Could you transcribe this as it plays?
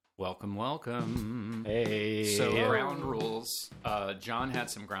Welcome, welcome. Hey. So, ground rules. John had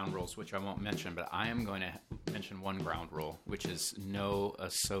some ground rules, which I won't mention, but I am going to mention one ground rule, which is no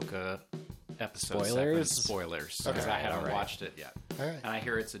Ahsoka episode 7 spoilers. Because I haven't watched it yet. All right. And I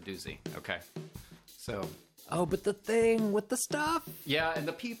hear it's a doozy. Okay. So. Oh, but the thing with the stuff. Yeah, and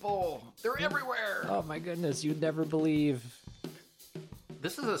the people. They're everywhere. Oh, my goodness. You'd never believe.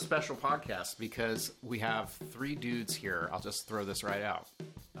 This is a special podcast because we have 3 dudes here. I'll just throw this right out.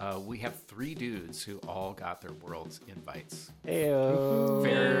 We have 3 dudes who all got their world's invites Heyo.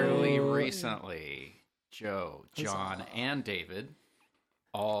 fairly recently. Joe, John, and David,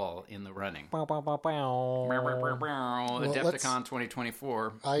 all in the running. Bow, bow, bow, bow. Adepticon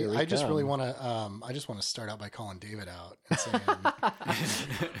 2024. I just really want to. I just want to start out by calling David out and saying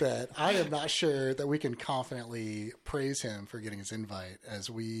that I am not sure that we can confidently praise him for getting his invite, as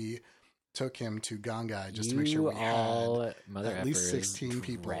we took him to Gongai just to make sure we had at least 16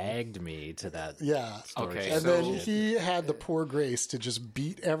 people. Dragged me to that. Yeah. Okay. And then he had the poor grace to just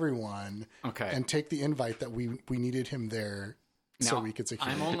beat everyone. Okay. And take the invite that we needed him there so we could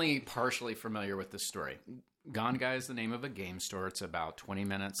secure. I'm only partially familiar with this story. Gongai is the name of a game store. It's about 20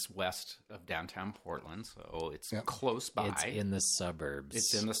 minutes west of downtown Portland, so it's close by. It's in the suburbs.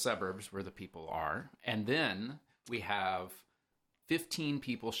 It's in the suburbs where the people are. And then we have 15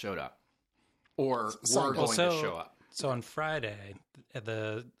 people showed up. Or were going to show up. So on Friday,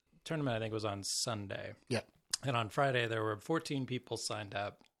 the tournament I think was on Sunday. Yeah. And on Friday, there were 14 people signed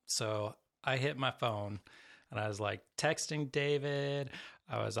up. So I hit my phone and I was like texting David.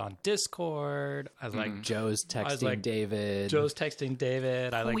 I was on Discord. I was like, Joe's texting David. Joe's texting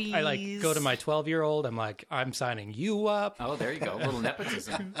David. I go to my 12-year-old. I'm like, I'm signing you up. Oh, there you go. A little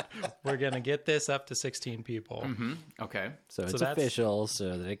nepotism. We're going to get this up to 16 people. Mm-hmm. Okay. So it's official,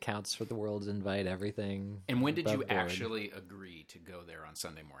 so that it counts for the world's invite, everything. And when did you actually agree to go there on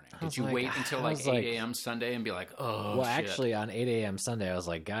Sunday morning? Did you wait until 8 a.m. Sunday and be like, oh, well, shit. Actually, on 8 a.m. Sunday, I was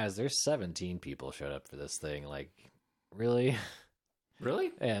like, guys, there's 17 people showed up for this thing. Like, really?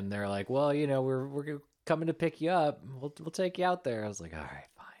 Really? And they're like, well, we're coming to pick you up. We'll take you out there. I was like, all right,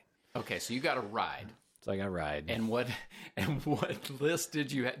 fine. Okay, so you got a ride. So I got a ride. And what list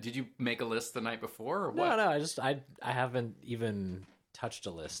did you make a list the night before or what? No, I haven't even touched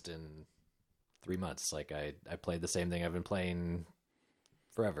a list in 3 months. Like I played the same thing I've been playing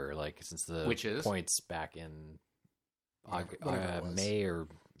forever, like since the points back in May or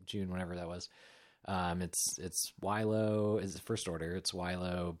June, whenever that was. It's Wilo is the first order. It's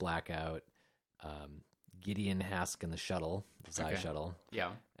Wilo, Blackout, Gideon, Hask, and the shuttle, the Zai shuttle.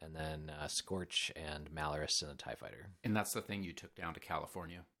 Yeah. And then Scorch and Malorus and a TIE fighter. And that's the thing you took down to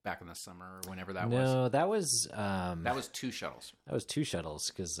California back in the summer or whenever that was? No, that was... that was 2 shuttles. That was 2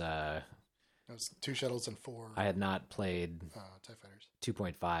 shuttles, because... it was 2 shuttles and 4... I had not played TIE fighters.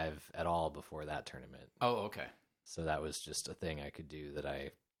 2.5 at all before that tournament. Oh, okay. So that was just a thing I could do that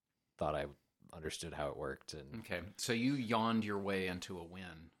I thought I understood how it worked. And okay, so you yawned your way into a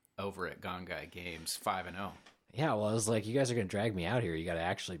win over at Gongai Games 5-0. Yeah, well, I was like, you guys are going to drag me out here. You got to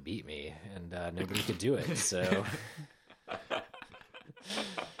actually beat me, and nobody could do it. So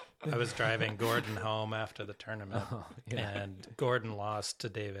I was driving Gordon home after the tournament, and Gordon lost to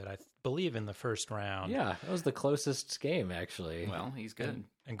David, I believe, in the first round. Yeah, that was the closest game, actually. Well, he's good.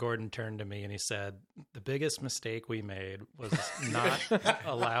 And Gordon turned to me and he said, the biggest mistake we made was not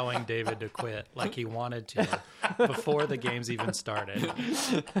allowing David to quit like he wanted to before the games even started.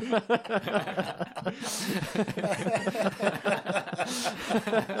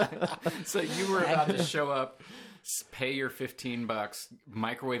 So you were about to show up, pay your $15,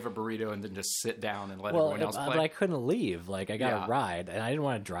 microwave a burrito, and then just sit down and let everyone else play? But I couldn't leave. Like, I got a ride, and I didn't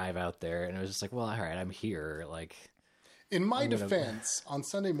want to drive out there. And it was just like, well, all right, I'm here. Like... In my defense, on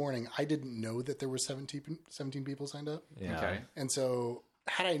Sunday morning, I didn't know that there were 17 people signed up. Yeah. Okay. And so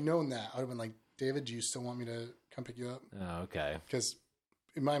had I known that, I would have been like, David, do you still want me to come pick you up? Oh, okay. Because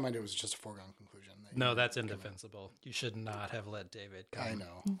in my mind, it was just a foregone conclusion. No, that's indefensible. You should not have let David come. I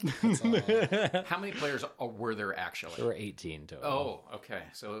know. That's How many players were there actually? There were 18 total. Oh, okay.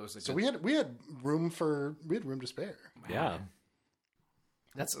 So it was a so we had room to spare. Yeah.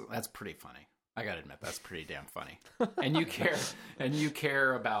 That's pretty funny. I gotta admit, that's pretty damn funny. And you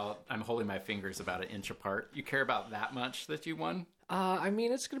care about, I'm holding my fingers about an inch apart. You care about that much that you won? I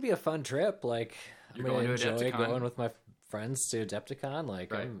mean, it's going to be a fun trip. Like, You're I'm going to enjoy Adepticon? going with my friends to Adepticon.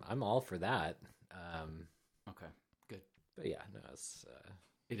 Like, Right. I'm all for that. Okay, good. But yeah, no, it's...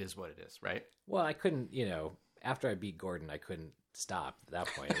 It is what it is, right? Well, I couldn't, after I beat Gordon, I couldn't stop at that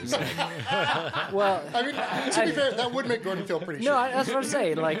point. It was like, well, I mean, to be fair, that would make Gordon feel pretty no, shitty. that's what I'm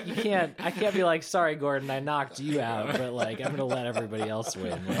saying. Like, I can't be like, sorry, Gordon, I knocked you out, but like, I'm going to let everybody else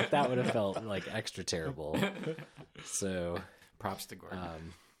win. Like, that would have felt like extra terrible. So, props to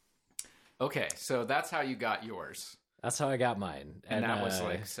Gordon. Okay, so that's how you got yours. That's how I got mine. And that was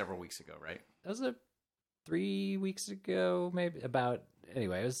like several weeks ago, right? That was 3 weeks ago, maybe.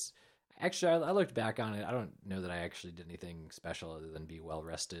 Anyway, it was... Actually, I looked back on it. I don't know that I actually did anything special other than be well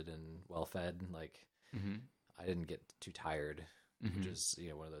rested and well fed. Like, I didn't get too tired, which is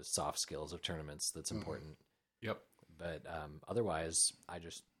one of those soft skills of tournaments that's important. Yep. But otherwise, I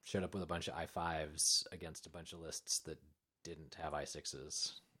just showed up with a bunch of I5s against a bunch of lists that didn't have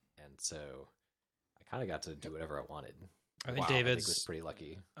I6s, and so I kind of got to do whatever I wanted. I think David's was pretty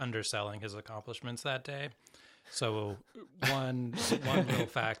lucky. Underselling his accomplishments that day. So one little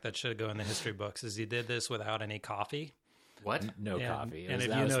fact that should go in the history books is he did this without any coffee. What? No coffee. And if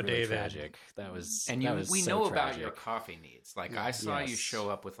that you was know really David, tragic. That was and we so know tragic. about your coffee needs. Like I saw you show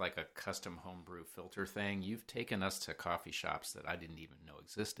up with like a custom homebrew filter thing. You've taken us to coffee shops that I didn't even know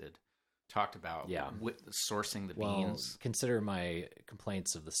existed. Talked about sourcing the beans. Consider my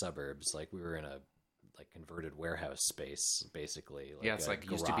complaints of the suburbs. Like, we were in a converted warehouse space, basically. Like it's like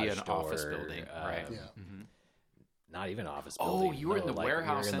used to be an office building, right? Yeah. Mm-hmm. Not even an office building. Oh, you were in the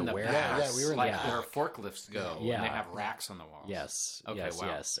warehouse in the warehouse. back. Yeah, we were in like the where back. forklifts go. Yeah. And they have racks on the walls. Yes. Okay, yes, wow.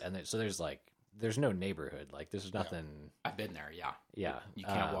 yes. And so there's no neighborhood. Like, there's nothing. I've been there, yeah. Yeah. You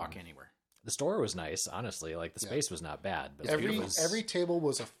can't walk anywhere. The store was nice, honestly. Like, the space was not bad. But Every table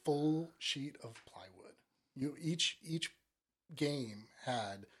was a full sheet of plywood. Each game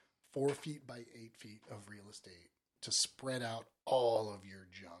had 4 feet by 8 feet of real estate to spread out all of your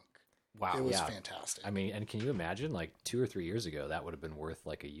junk. Wow. It was fantastic. I mean, and can you imagine, like, 2 or 3 years ago, that would have been worth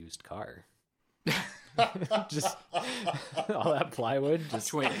like a used car. Just all that plywood.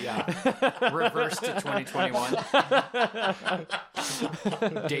 Just Reverse to 2021.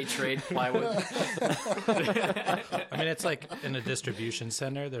 Day trade plywood. I mean, it's like in a distribution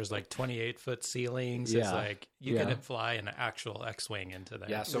center. There's like 28-foot ceilings. Yeah. It's like you can fly an actual X-wing into there.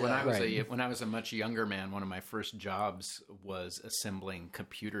 Yeah. So when I was a much younger man, one of my first jobs was assembling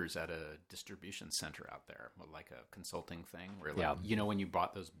computers at a distribution center out there, like a consulting thing. Where when you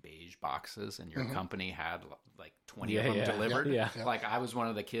bought those beige boxes and your company had like 20 of them delivered. Yeah. Like I was one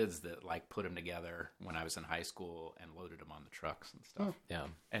of the kids that like put them together when I was in high school and loaded them on the trucks and stuff. Yeah.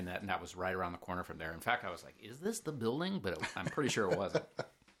 And that was right around the corner from there. In fact, I was like, is this the building? But I'm pretty sure it wasn't.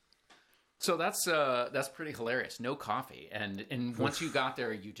 So that's pretty hilarious. No coffee. And once you got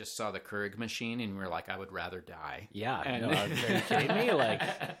there, you just saw the Keurig machine and you were like, I would rather die. Yeah. Are you kidding me? Like,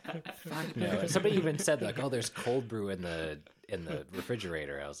 fuck no. Somebody even said like, oh, there's cold brew in the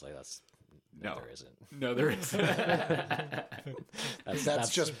refrigerator. I was like, no, there isn't. No, there isn't. That's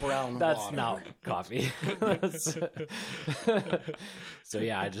just brown that's water. not coffee. So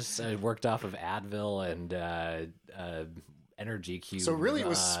yeah, I worked off of Advil and Energy Cube. So really, it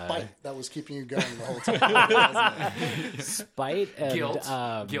was spite that was keeping you going the whole time. Spite and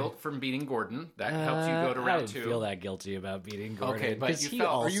guilt from beating Gordon. That helps you go to round 2. I didn't feel that guilty about beating Gordon. Okay, but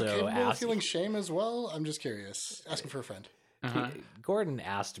Are you capable of feeling shame as well? I'm just curious. Asking for a friend. Gordon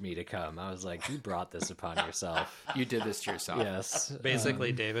asked me to come. I was like, you brought this upon yourself. You did this to yourself. Yes.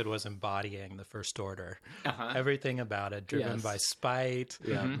 Basically, David was embodying the First Order. Everything about it, driven by spite.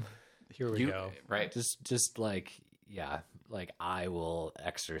 Yeah. Here we go. Right. Just like, like I will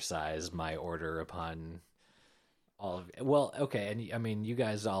exercise my order upon all of it. Well, okay. And I mean, you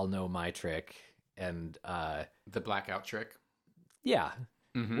guys all know my trick and, the blackout trick. Yeah.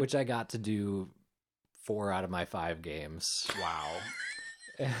 Which I got to do 4 out of my 5 games. Wow.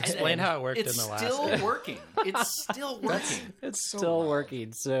 Explain how it worked in the last game. It's still working. It's still working. It's still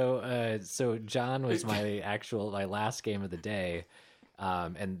working. So John was my last game of the day.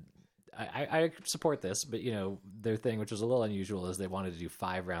 And I support this, but their thing, which was a little unusual, is they wanted to do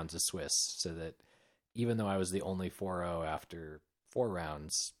 5 rounds of Swiss so that even though I was the only 4-0 after 4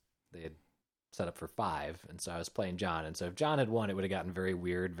 rounds, they had set up for 5. And so I was playing John. And so if John had won, it would have gotten very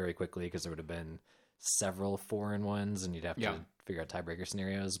weird very quickly because there would have been several 4-1s and you'd have to figure out tiebreaker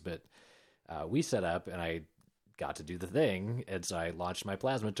scenarios. But we set up and I got to do the thing. And so I launched my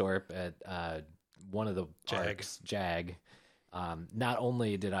plasma torp at one of the arcs, Jag. Not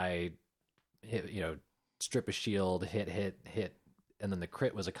only did I hit, strip a shield, hit, and then the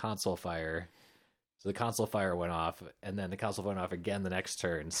crit was a console fire. So the console fire went off, and then the console went off again the next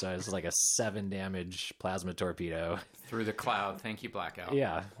turn. So it was like a 7 damage plasma torpedo. Through the cloud. Thank you, Blackout.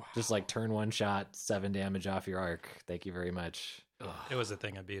 Yeah. Wow. Just like turn 1 shot, 7 damage off your arc. Thank you very much. It was a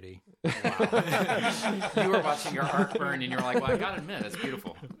thing of beauty. Wow. You were watching your art burn, and you're like, well, I gotta admit, it's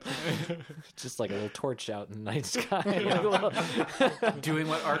beautiful. Just like a little torch out in the night sky. Doing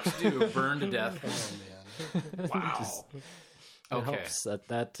what arcs do, burn to death. Oh, man. Wow. It Okay. helps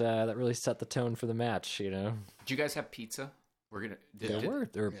that really set the tone for the match, you know. Did you guys have pizza? There were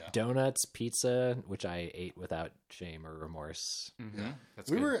donuts, pizza, which I ate without shame or remorse. Mm-hmm.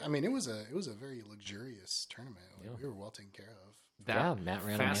 That's We good. were. I mean, it was a very luxurious tournament. Like, we were well taken care of. Matt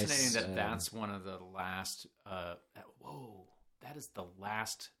ran fascinating a nice, that's one of the last. That is the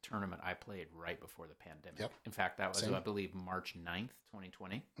last tournament I played right before the pandemic. Yep. In fact, that was Same. I believe March 9th,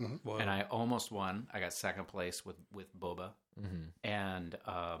 2020, Whoa. and I almost won. I got second place with Boba, and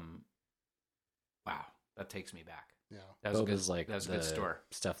wow, that takes me back. Yeah. That was a good, Boba's like that was a the good store.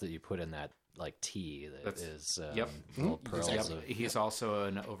 stuff that you put in that like tea is Yep. little pearls Exactly. of. He's also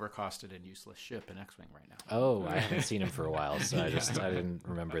an overcosted and useless ship in X-Wing right now. Oh, I haven't seen him for a while, so I didn't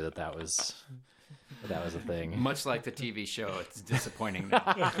remember that was a thing. Much like the TV show, it's disappointing now.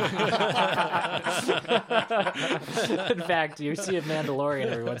 In fact, you see a Mandalorian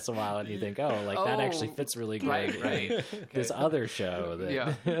every once in a while, and you think, "Oh, like that actually Oh, fits really great." right. with This other show, that,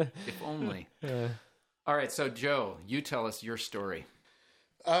 Yeah, if only. All right, so Joe, you tell us your story.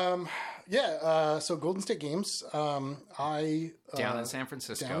 So Golden State Games. I Down in San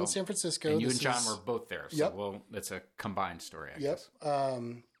Francisco. down in San Francisco. And you This and John is- were both there, so Yep. it's a combined story, I Yep.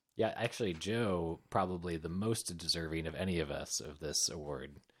 guess. Yeah, actually, Joe probably the most deserving of any of us of this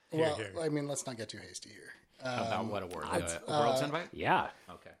award. Well, here. I mean, let's not get too hasty here. About what award? A World's Invite? Yeah,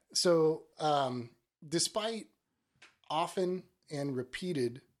 Okay. So, despite often and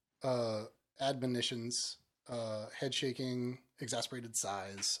repeated admonitions, head shaking, exasperated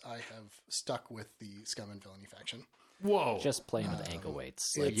sighs, I have stuck with the Scum and Villainy faction. Whoa. just playing with ankle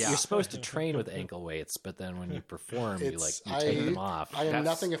weights. Like, it's- you're supposed to train with ankle weights, but then when you perform, you take them off. I am That's-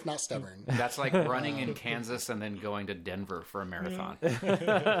 nothing if not stubborn. That's like running in Kansas and then going to Denver for a marathon.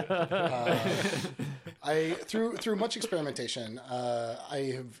 I through much experimentation,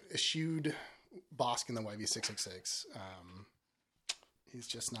 I have eschewed Bosk in the YV666. He's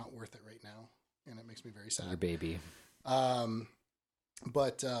just not worth it right now, and it makes me very sad. Your baby.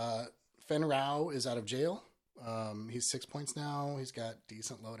 But Fen Rao is out of jail. He's 6 points now. He's got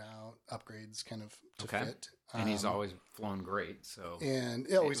decent loadout upgrades, kind of to fit. And he's always flown great, so And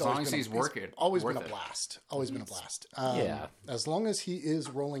as long as he's working, always worth been a it. blast. Always been a blast. Yeah. As long as he is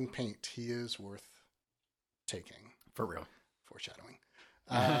rolling paint, he is worth taking. for real. Foreshadowing.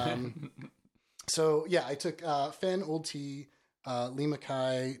 So yeah, I took Fen, Old T, Lee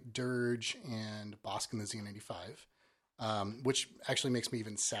Mackay, Dirge, and Bosk in the Z95, which actually makes me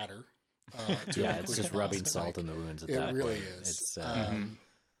even sadder. Yeah, it's just Bosk rubbing tonight. salt in the wounds at It that really point. is. It's,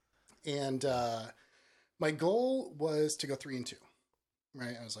 And my goal was to go 3-2.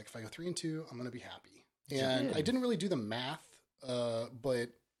 Right, I was like, if I go 3-2, I'm going to be happy. And I didn't really do the math, but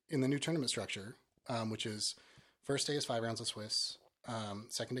in the new tournament structure, which is first day is 5 rounds of Swiss,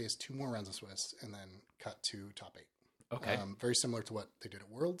 second day is 2 more rounds of Swiss, and then cut to top 8. Okay. Very similar to what they did at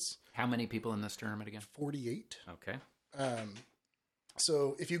Worlds. How many people in this tournament again? 48. Okay.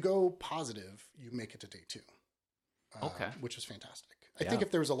 So if you go positive, you make it to day 2. Okay. Which was fantastic. I think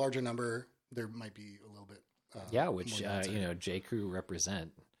if there was a larger number, there might be a little bit. yeah, which, more downside. J. Crew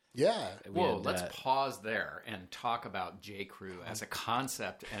represent. Yeah. Whoa, had, let's pause there and talk about J. Crew as a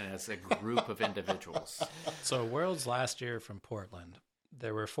concept and as a group of individuals. So Worlds last year from Portland,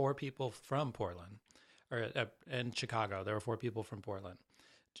 there were 4 people from Portland, or in Chicago, there were 4 people from Portland: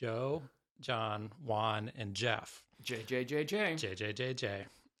 Joe, John, Juan, and Jeff. JJJJ. JJJJ.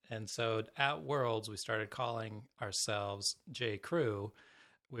 And so at Worlds, we started calling ourselves J. Crew.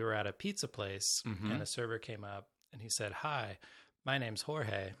 We were at a pizza place, and a server came up, and he said, "Hi, my name's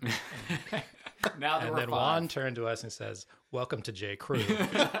Jorge." Now there And were then 5. Juan turned to us and says, "Welcome to J. Crew."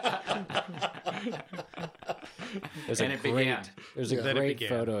 There's And a it great, began. There's a Then it great began.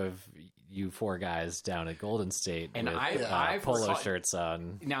 photo of you 4 guys down at Golden State And with I've polo recall- shirts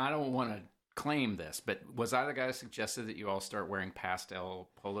on. Now, I don't want to claim this, but was I the guy who suggested that you all start wearing pastel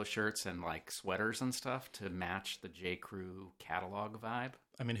polo shirts and like sweaters and stuff to match the J. Crew catalog vibe?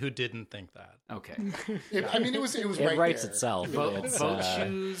 I mean, who didn't think that? Okay. I mean, it was It right writes there. itself. Boat It's,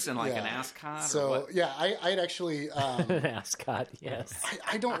 shoes and like an yeah. ascot? or So what? yeah, I'd actually ascot, yes.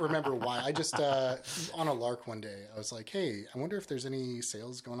 I don't remember why. I just on a lark one day, I was like, hey, I wonder if there's any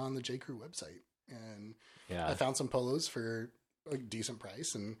sales going on the J. Crew website, and Yeah. I found some polos for a decent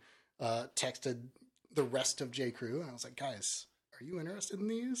price, and texted the rest of J. Crew, and I was like, guys, are are you interested in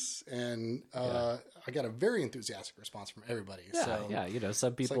these? And I got a very enthusiastic response from everybody. Yeah, So yeah.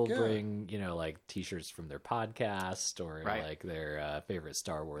 Some people bring, like T-shirts from their podcast or like their favorite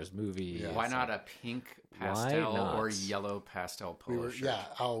Star Wars movie. Yeah. Why not a pink pastel or yellow pastel polo shirt?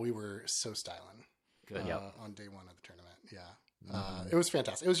 Yeah. We were so styling. Good. On day one of the tournament. Yeah. It was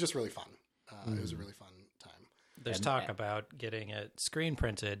fantastic. It was just really fun. It was a really fun time. There's talk about getting it screen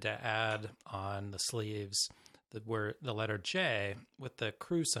printed to add on the sleeves the letter J with the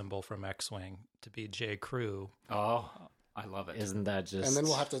crew symbol from X-Wing to be J Crew. Oh, I love it. Isn't that just... And then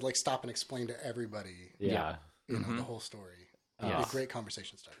we'll have to like stop and explain to everybody you know, the whole story. It'll be a great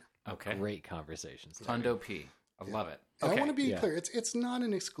conversation starter. Okay. Great conversation starter. Hundo P. I love it. And I want to be clear. It's not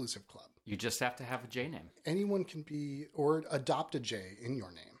an exclusive club. You just have to have a J name. Anyone can be or adopt a J in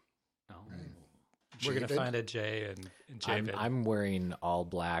your name. Oh. Right? We're going to find a J in Javid. I'm wearing all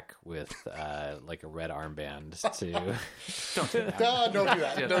black with like a red armband to... Don't do that. No, don't do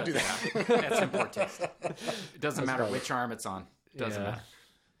that. Don't do that. That's in poor taste. It doesn't matter which arm it's on. Doesn't matter.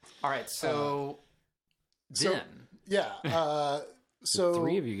 All right, so then... So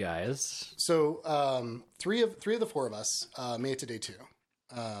three of you guys. So three of the four of us made it to day two.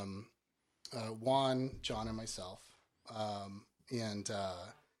 Juan, John, and myself. And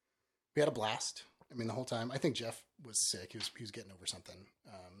we had a blast. I mean, the whole time. I think Jeff was sick. He was getting over something.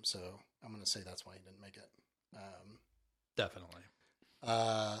 So I'm going to say that's why he didn't make it. Definitely.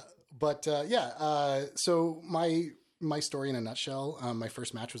 So my story in a nutshell, my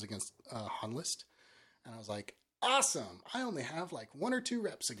first match was against Hanlist. And I was like, awesome. I only have like 1 or 2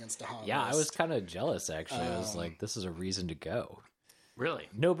 reps against a Hanlist. Yeah, I was kind of jealous, actually. I was like, this is a reason to go. Really?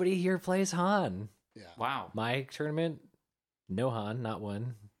 Nobody here plays Han. Yeah. Wow. My tournament, no Han, not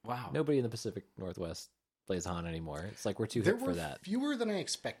one. Wow. Nobody in the Pacific Northwest plays Han anymore. It's like we're too hip for that. Fewer than I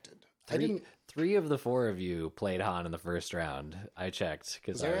expected. Three of the 4 of you played Han in the first round. I checked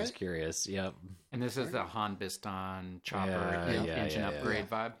because I was curious. Yep. And this is the Han Biston chopper engine upgrade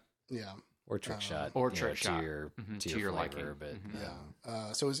vibe? Yeah. Or trick shot. Or trick shot. To your flavor, liking.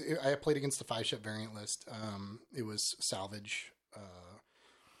 But, So I played against the 5-ship variant list. It was salvage.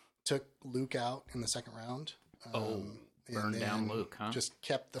 Took Luke out in the second round. Burned down Luke, huh? Just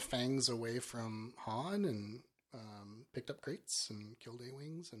kept the fangs away from Han and picked up crates and killed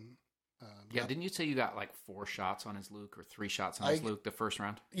A-Wings. And didn't you say you got like 4 shots on his Luke or 3 shots on his Luke the first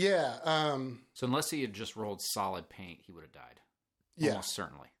round? Yeah. So unless he had just rolled solid paint, he would have died. Yeah. Almost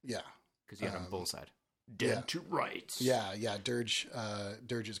certainly. Yeah. Because you had him bullseye. Dead to rights. Yeah. Dirge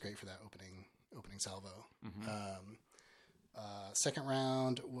is great for that opening salvo. Mm-hmm. Second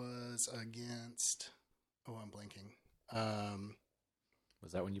round was against... Oh, I'm blanking.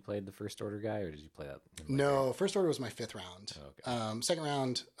 Was that when you played the first order guy, or did you play that? No, first order was my 5th round. Oh, okay. Second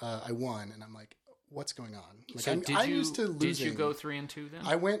round, I won, and I'm like, what's going on? Like, So I'm used to losing. Did you go 3-2 then?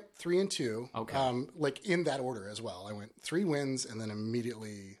 I went 3-2. Okay. Like in that order as well. I went 3 wins and then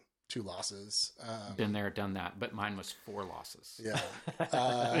immediately 2 losses. Been there, done that, but mine was 4 losses. Yeah.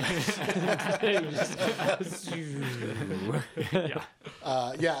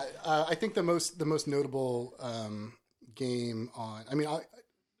 I think the most notable game on. I mean,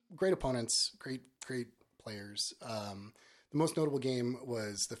 great opponents, great players. The most notable game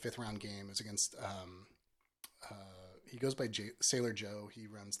was the 5th round game. It was against. He goes by Sailor Joe. He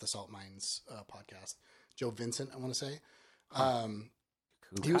runs the Salt Mines podcast. Joe Vincent, I want to say.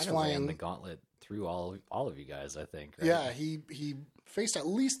 He was flying the gauntlet through all of you guys, I think. Right? Yeah, he faced at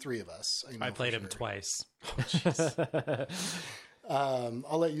least 3 of us. I played him twice.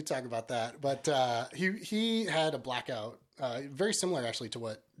 I'll let you talk about that. But he had a blackout, very similar actually to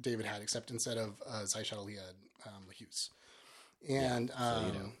what David had, except instead of Zai Shuttle, he had LaHuse. And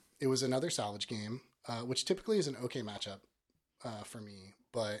it was another salvage game, which typically is an okay matchup for me.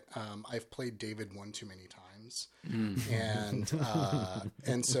 But I've played David one too many times,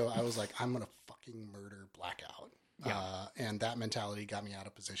 and so I was like, I'm gonna fucking murder Blackout. And that mentality got me out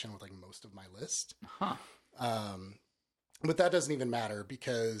of position with like most of my list. But that doesn't even matter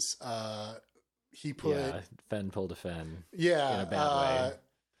because he put Fen pulled a Fen. Yeah, in a bad way.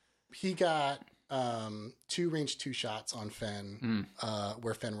 He got 2 range 2 shots on Fen,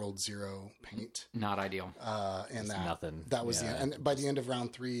 where Fen rolled 0 paint. Not ideal. And nothing. That was the end. And by the end of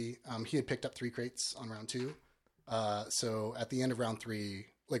round 3, he had picked up 3 crates on round 2. So at the end of round 3,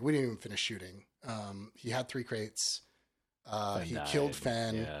 like we didn't even finish shooting. He had 3 crates. He killed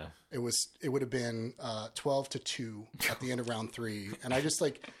Fen. Yeah. It would have been 12-2 at the end of round 3. And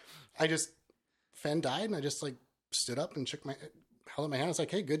Fen died, and I just like stood up and held up my hand. I was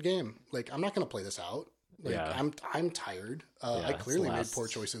like, hey, good game. Like, I'm not going to play this out. Like, I'm tired. I clearly made poor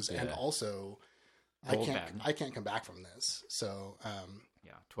choices. And also I can't come back from this. So,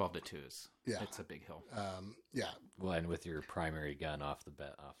 12 to 2 is, it's a big hill. Well, and with your primary gun off the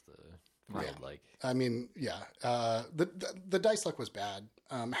field, I mean, the dice luck was bad.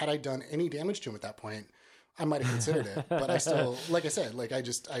 Had I done any damage to him at that point, I might have considered it, but I still, like I said, like I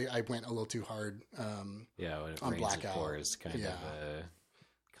went a little too hard. When it on rains blackout, and pours, kind of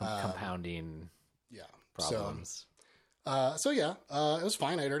compounding problems. So it was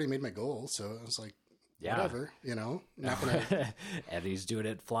fine. I'd already made my goal, so I was like, whatever, not gonna. And he's doing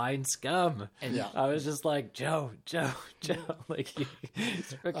it flying scum. And I was just like, Joe, like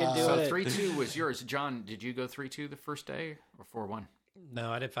he's freaking doing so it. 3-2 was yours. John, did you go 3-2 the first day or 4-1?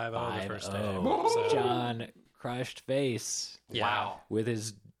 No, I did 5-0 the first day. So. John crushed face. Wow. With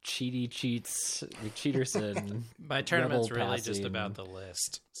his Cheaterson. My tournament's really just about the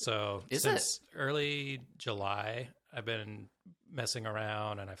list. So since early July, I've been messing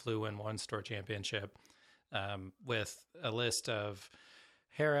around, and I flew in one store championship with a list of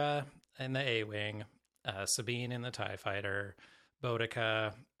Hera in the A-Wing, Sabine in the TIE Fighter,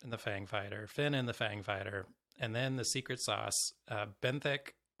 Boudica in the Fang Fighter, Finn in the Fang Fighter, and then the secret sauce,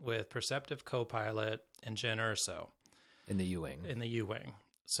 Benthic with Perceptive Co-Pilot and Jyn Erso. In the U-Wing.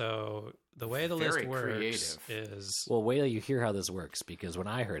 So the way the list works is... Well, wait till you hear how this works, because when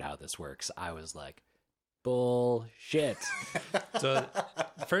I heard how this works, I was like, bullshit. So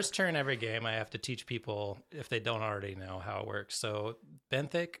first turn every game, I have to teach people, if they don't already know, how it works. So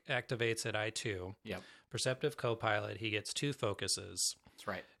Benthic activates at I2. Yep. Perceptive Co-Pilot, he gets 2 focuses. That's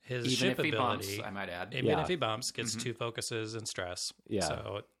right. His even ship if he ability, bumps, I might add. Even if he bumps, gets 2 focuses and stress. Yeah.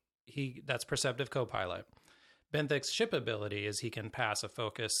 So that's Perceptive Co-Pilot. Benthic's ship ability is he can pass a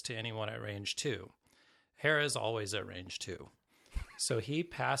focus to anyone at range 2. Hera is always at range 2. So he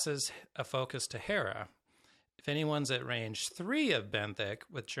passes a focus to Hera. If anyone's at range 3 of Benthic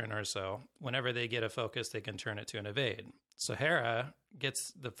with Jyn Erso, whenever they get a focus, they can turn it to an evade. So Hera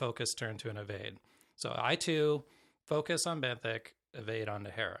gets the focus turned to an evade. So I2, focus on Benthic, evade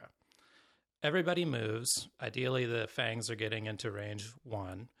onto Hera. Everybody moves. Ideally, the Fangs are getting into range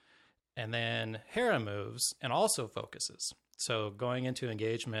 1. And then Hera moves and also focuses. So going into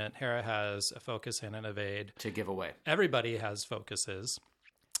engagement, Hera has a focus and an evade. To give away. Everybody has focuses.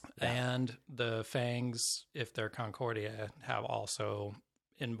 Yeah. And the Fangs, if they're Concordia, have also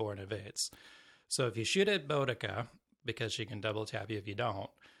inborn evades. So if you shoot at Boudica, because she can double tap you if you don't,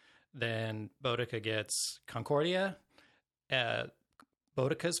 then Boudica gets Concordia,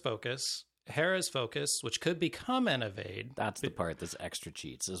 Boudica's focus, Hera's focus, which could become an evade. That's the part that's extra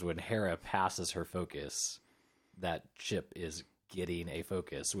cheats, is when Hera passes her focus, that ship is getting a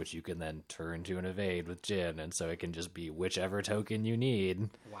focus, which you can then turn to an evade with Jyn, and so it can just be whichever token you need.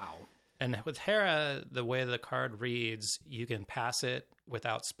 Wow. And with Hera, the way the card reads, you can pass it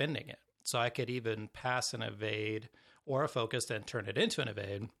without spending it. So I could even pass an evade or a focus, then turn it into an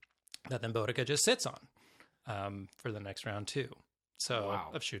evade that then Boudica just sits on for the next round too. So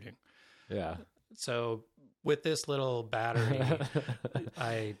of shooting. Yeah. So with this little battery,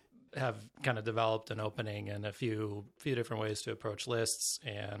 I have kind of developed an opening and a few different ways to approach lists,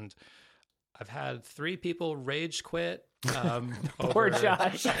 and I've had 3 people rage quit. Poor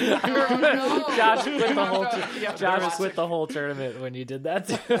Josh. Josh quit the whole. Josh quit the whole tournament when you did that.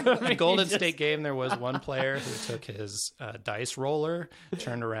 The Golden State game, there was one player who took his dice roller,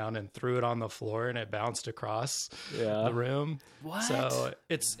 turned around and threw it on the floor, and it bounced across the room. What? So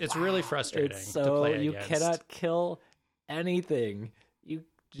it's really frustrating to play you against. cannot kill anything.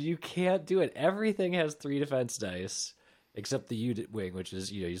 You can't do it. Everything has 3 defense dice, except the U-Wing, which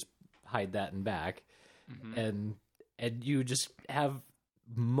is you just hide that in back, and you just have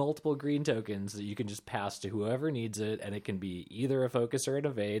multiple green tokens that you can just pass to whoever needs it, and it can be either a focus or an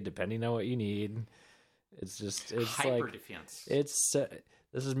evade, depending on what you need. It's hyper like defense.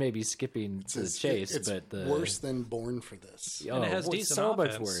 This is maybe skipping to the chase, but worse than Born for this. And it has decent so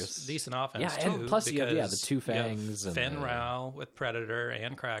offense, much worse. Decent offense, yeah, too. And plus you have the 2 Fangs and Fenn Rau with Predator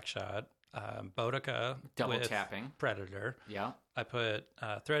and Crackshot, Boudica double with tapping Predator. Yeah. I put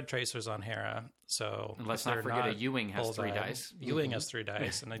thread tracers on Hera, so and let's not forget a U-Wing has 3 dice. U-Wing has 3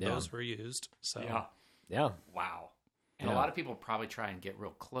 dice, and those were used. So yeah, wow. And a lot of people probably try and get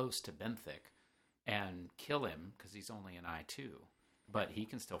real close to Benthic and kill him because he's only an I2, but he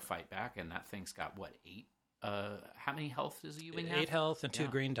can still fight back. And that thing's got what, 8? How many health does a U-Wing have? 8 health and 2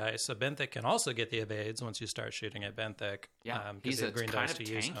 green dice. So Benthic can also get the evades once you start shooting at Benthic. Yeah, he's a green dice to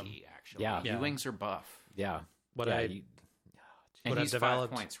use him. Actually. Yeah, U-Wings are buff. Yeah, And he's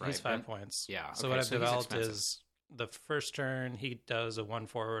developed, 5 points, right? He's 5 points. Yeah. So what I've developed is the first turn he does a 1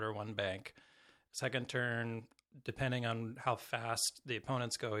 forward or 1 bank. Second turn, depending on how fast the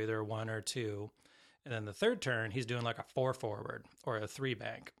opponents go, either 1 or 2. And then the third turn, he's doing like a 4 forward or a 3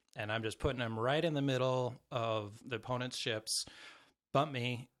 bank. And I'm just putting him right in the middle of the opponent's ships. Bump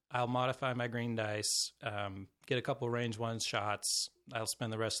me. I'll modify my green dice, get a couple range 1 shots. I'll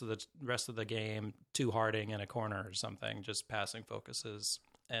spend the rest of the game 2 harding in a corner or something, just passing focuses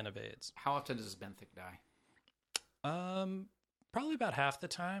and evades. How often does Benthic die? Probably about half the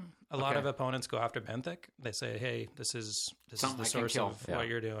time. A lot of opponents go after Benthic. They say, "Hey, this is the source of what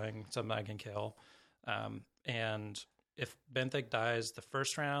you're doing. Something I can kill." And if Benthic dies the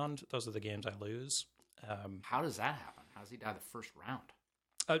first round, those are the games I lose. How does that happen? How does he die the first round?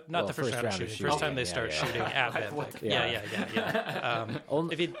 Not the first round of shooting. First time they start shooting at Benthic. Yeah.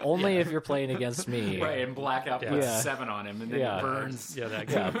 Only if you're playing against me. Right, and Blackout puts 7 on him, and then it burns.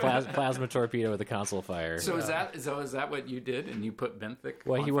 Plasma torpedo with a console fire. So is that what you did? And you put Benthic?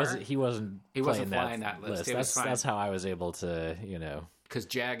 Well, he wasn't flying that list. That's how I was able to, because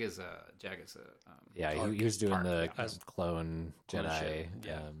Jag is a he was doing the clone Jedi.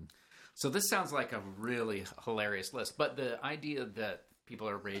 So this sounds like a really hilarious list, but the idea that people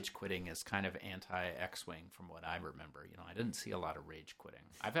are rage quitting is kind of anti-X-Wing from what I remember. I didn't see a lot of rage quitting.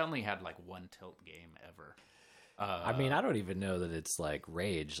 I've only had like 1 tilt game ever. I mean, I don't even know that it's like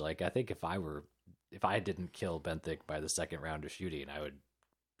rage. Like, I think if I didn't kill Benthic by the second round of shooting, I would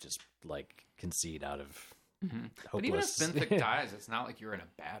just like concede out of hopeless. But even if Benthic dies, it's not like you're in a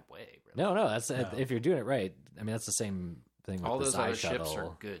bad way. Really. No, that's if you're doing it right. I mean, that's the same thing with all the those Psy other shuttle. ships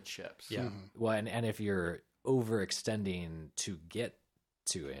are good ships. Yeah. Well, and if you're overextending to get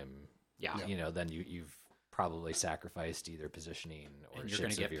to him, then you've probably sacrificed either positioning or and you're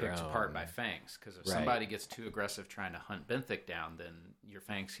going to get picked apart by Fangs, because if somebody gets too aggressive trying to hunt Benthic down, then your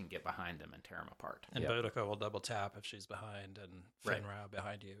Fangs can get behind them and tear them apart. And Boudica will double tap if she's behind, and Finrao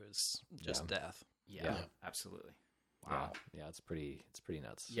behind you is just death. Yeah, absolutely. Wow. Yeah, it's pretty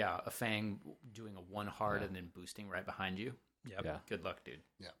nuts. Yeah, a Fang doing a 1 hard and then boosting right behind you. Yep. Yeah. Good luck, dude.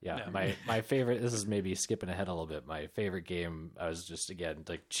 Yeah. My favorite, this is maybe skipping ahead a little bit. My favorite game, I was just, again,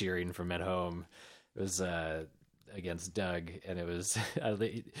 like cheering from at home. It was against Doug, and it was,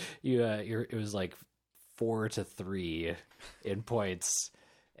 it was like 4-3 in points,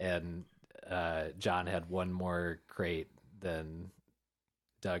 and John had 1 more crate than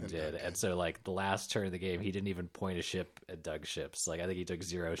Doug did. And so, like, the last turn of the game, he didn't even point a ship at Doug's ships. Like, I think he took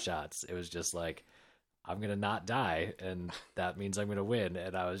 0 shots. It was just like, I'm going to not die, and that means I'm going to win.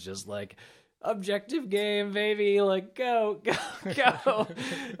 And I was just like, objective game, baby. Like, go.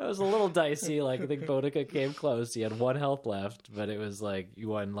 It was a little dicey. Like, I think Boudica came close. He had 1 health left, but it was like, you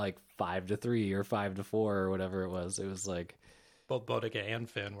won like 5-3 or 5-4 or whatever it was. It was like, both Boudica and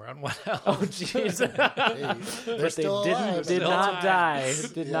Finn were on 1 health. Oh, jeez. They're still alive. Did not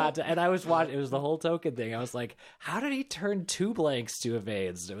die. And I was watching, it was the whole token thing. I was like, how did he turn 2 blanks to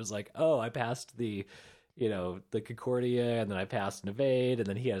evades? It was like, oh, I passed the Concordia, and then I passed an evade, and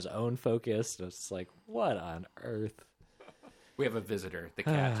then he had his own focus. It was just like, what on earth? We have a visitor. The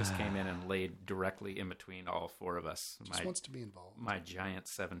cat just came in and laid directly in between all 4 of us. Just wants to be involved. My giant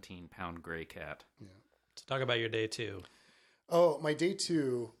 17-pound gray cat. Yeah. So talk about your day 2. Oh, my day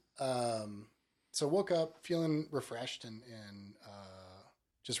 2. So woke up feeling refreshed and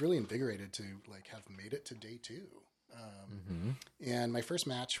just really invigorated to like have made it to day 2. And my first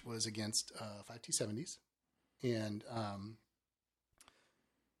match was against 5 T70s, and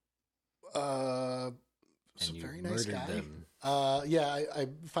And you very nice guy. them. I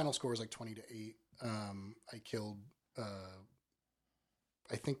final score was like 20-8. I killed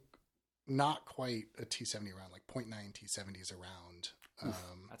I think not quite a T70 round, like 0.9 T70s a round.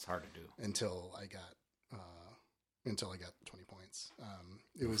 That's hard to do. Until I got 20 points.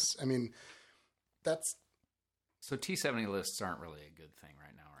 It was, I mean, that's. So T70 lists aren't really a good thing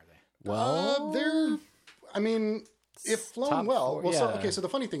right now, are they? Well, they're, I mean, if flown well. 4, Well, so the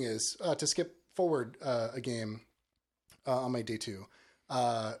funny thing is, to skip forward a game on my day 2,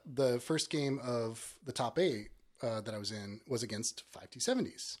 the first game of the top 8 that I was in was against 5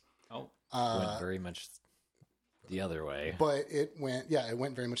 T70s. Oh, went very much the other way. But it went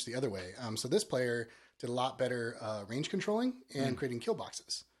very much the other way. So this player did a lot better range controlling and creating kill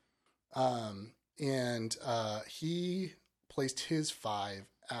boxes. And he placed his 5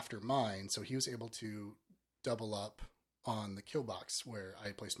 after mine, so he was able to double up on the kill box where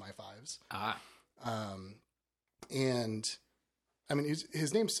I placed my 5s. And I mean,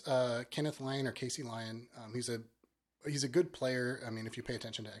 his name's Kenneth Lyon or Casey Lyon. He's a good player. I mean, if you pay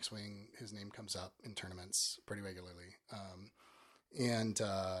attention to X-Wing, his name comes up in tournaments pretty regularly. And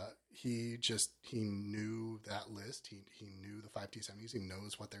he knew that list. He knew the 5 T70s. He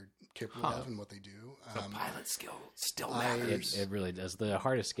knows what they're capable of and what they do. the pilot skill still matters. It really does. The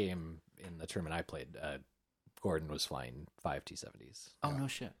hardest game in the tournament I played, Gordon was flying 5 T-70s. Oh, no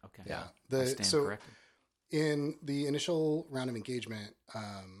shit. Okay. Yeah. I'll stand corrected. In the initial round of engagement,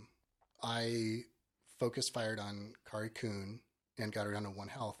 I focused fired on Kari Kun and got her down to 1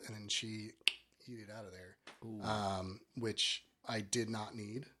 health, and then she yeeted out of there, which I did not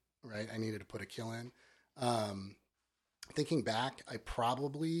need, right? I needed to put a kill in. Thinking back, I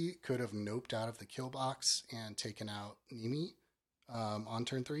probably could have noped out of the kill box and taken out Nimi on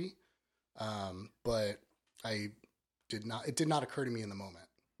turn 3, but I did not. It did not occur to me in the moment.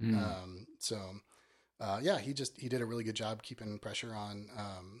 He did a really good job keeping pressure on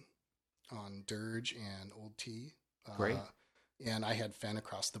Dirge and Old T. Great. And I had Fen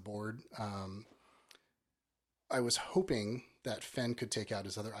across the board. I was hoping that Fen could take out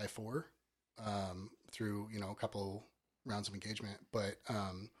his other I4 through a couple rounds of engagement, but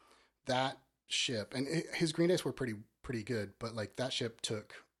that ship and his green dice were pretty good, but like that ship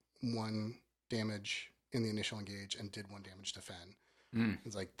took 1 damage in the initial engage and did 1 damage to Fen.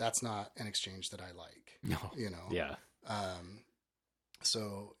 It's like, that's not an exchange that I like. No. Yeah.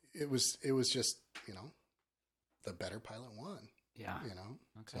 So it was just the better pilot won. Yeah.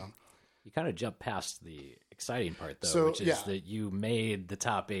 Okay. So You kind of jumped past the exciting part, though, So, which is that you made the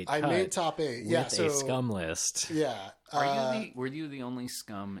top 8 I cut made top 8. with Yeah. a scum list. Yeah. Were you the only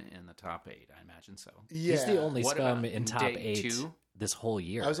scum in the top 8? I imagine so. Yeah. He's the only What scum about in top day 8 2? this whole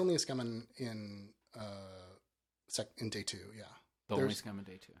year. I was only a scum in day 2. Yeah. The only scum in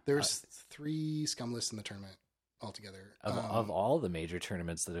day 2. There's 3 scum lists in the tournament altogether. Of all the major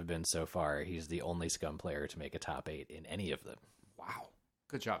tournaments that have been so far, he's the only scum player to make a top 8 in any of them. Wow.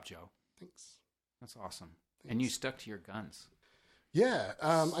 Good job, Joe. Thanks. That's awesome. And you stuck to your guns. Yeah.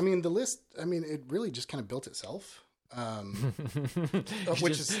 The list, it really just kind of built itself. You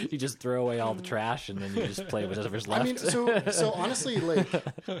just throw away all the trash and then you just play whatever's left. So honestly, like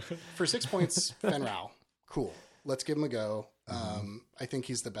for 6 points, Fen Rao, cool. Let's give him a go. I think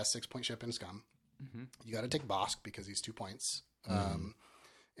he's the best 6-point ship in Scum. You got to take Bosk because he's 2 points.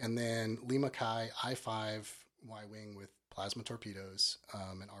 And then Lima Kai, I5, Y-Wing with plasma torpedoes,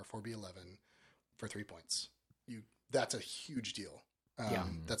 and R4B11 for 3 points. That's a huge deal.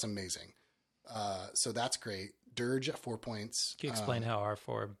 That's amazing. So that's great. Dirge at 4 points. Can you explain how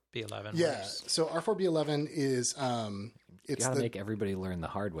R4B11 Yeah. works? So R4B11 is You gotta make everybody learn the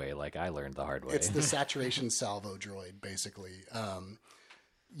hard way, like I learned the hard way. It's the saturation salvo droid, basically.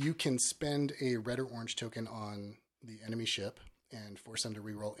 You can spend a red or orange token on the enemy ship and force them to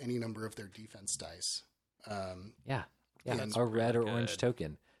reroll any number of their defense dice. Yeah. A red or orange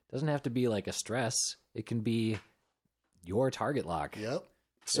token. Doesn't have to be like a stress. It can be your target lock. Yep.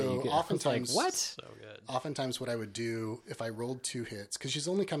 So oftentimes, what? So good. Oftentimes, what I would do if I rolled 2 hits, because she's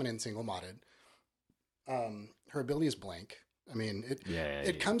only coming in single modded. Her ability is blank.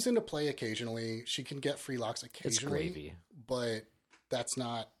 It comes into play occasionally. She can get free locks occasionally. It's gravy. But that's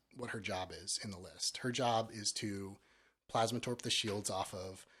not what her job is in the list. Her job is to plasma torp the shields off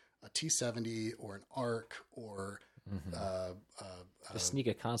of a T-70 or an ARC or just sneak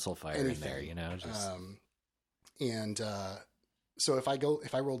a console fire anything. in there, So if I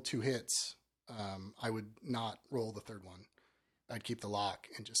rolled 2 hits, I would not roll the third one. I'd keep the lock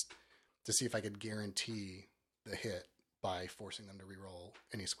and just to see if I could guarantee the hit by forcing them to reroll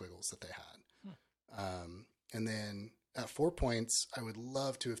any squiggles that they had. And then at 4 points, I would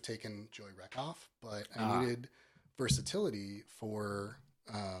love to have taken Joy Wreck off, but I needed versatility for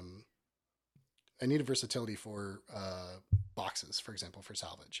boxes, for example, for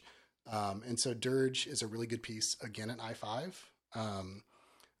salvage. And so Dirge is a really good piece again at I5.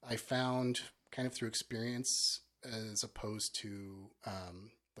 I found kind of through experience as opposed to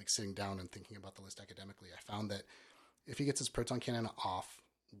like sitting down and thinking about the list academically, I found that if he gets his proton cannon off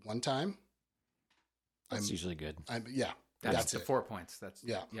one time, that's usually good. That's the 4 points.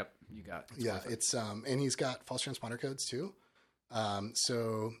 Yep. You got it. Yeah. It's and he's got false transponder codes too.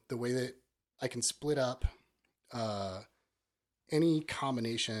 So the way that I can split up any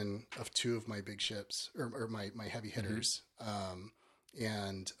combination of 2 of my big ships or my heavy hitters,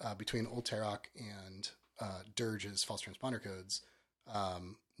 and between Old Tarok and Dirge's false transponder codes,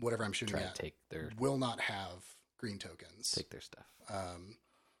 whatever I'm shooting at will not have green tokens. Take their stuff.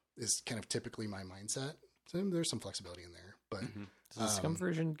 Is kind of typically my mindset. So there's some flexibility in there, but does the scum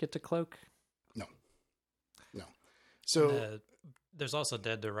version get to cloak? No. So there's also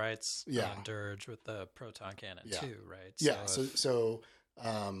Dead to Rights on Dirge with the proton cannon too, right? Yeah. So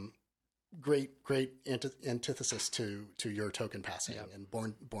great antithesis to your token passing and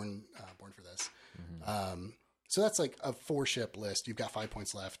born for this. So that's like a 4-ship list. You've got 5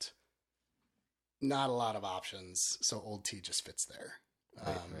 points left. Not a lot of options. So Old T just fits there.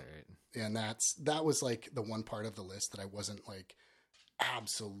 Right. And that was like the one part of the list that I wasn't like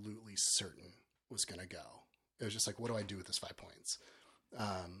absolutely certain was going to go. It was just like, what do I do with this 5 points?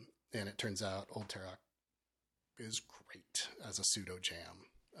 And it turns out Old Tarok is great as a pseudo jam.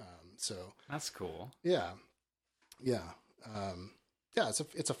 So that's cool. Yeah.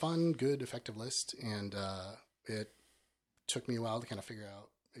 It's a fun, good, effective list. And, it took me a while to kind of figure out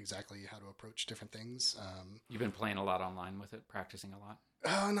exactly how to approach different things. You've been playing a lot online with it, practicing a lot?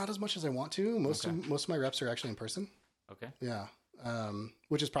 Not as much as I want to. Most of my reps are actually in person. Okay. Yeah.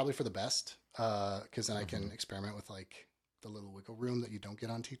 Which is probably for the best. Cause then I can experiment with like the little wiggle room that you don't get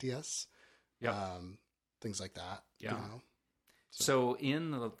on TTS. Yeah. Things like that. Yeah. You know? So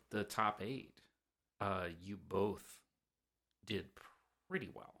in the top 8, you both did pretty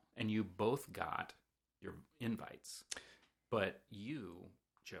well, and you both got your invites, but you,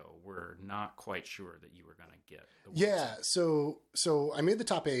 Joe, were not quite sure that you were going to get the wins. Yeah. So I made the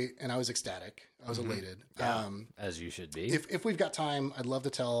top 8 and I was ecstatic. I was elated. Yeah, as you should be. If we've got time, I'd love to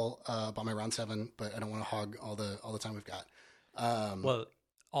tell about my round 7, but I don't want to hog all the time we've got. Well,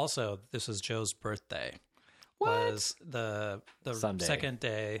 also, this is Joe's birthday. What? Was the Sunday. second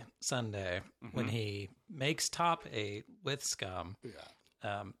day, Sunday, when he makes top 8 with Scum.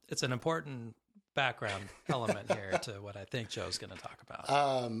 Yeah. It's an important background element here to what I think Joe's going to talk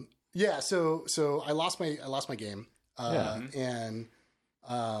about. Yeah. So I lost my game. And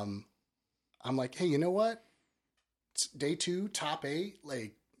I'm like, hey, you know what? It's day 2, top 8,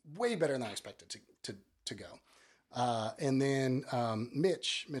 like way better than I expected to go. And then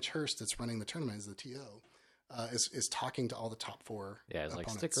Mitch Hurst, that's running the tournament, is the TO. Is talking to all the top 4. Yeah, it's like,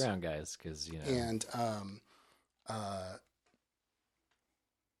 opponents. stick around, guys, because you know. And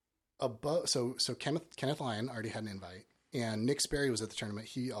so Kenneth Lyon already had an invite, and Nick Sperry was at the tournament.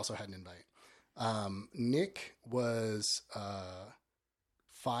 He also had an invite. Nick was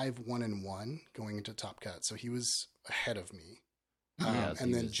 5-1-1 going into Top Cut, so he was ahead of me.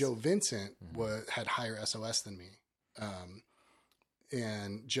 And then Joe Vincent had higher SOS than me.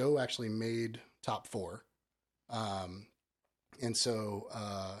 And Joe actually made top 4. And so,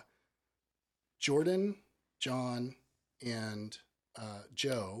 Jordan, John, and,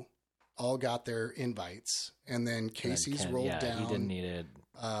 Joe all got their invites, and then Casey's rolled down. He didn't need it.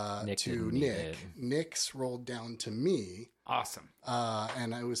 Nick to didn't need Nick. it. Nick's rolled down to me. Awesome.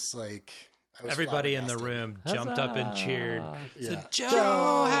 And I was like, everybody in the flabbergasted. room jumped up and cheered. Yeah. Said,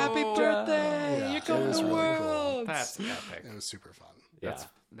 Joe, happy birthday! Yeah, You're going it was to really Worlds. cool. That's epic. It was super fun.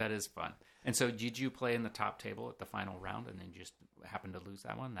 That is fun. And so did you play in the top table at the final round and then just happened to lose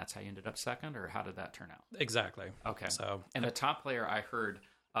that one? That's how you ended up second, or how did that turn out? Exactly. Okay. So, and the top player, I heard,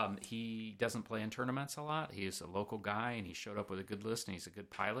 he doesn't play in tournaments a lot. He's a local guy, and he showed up with a good list, and he's a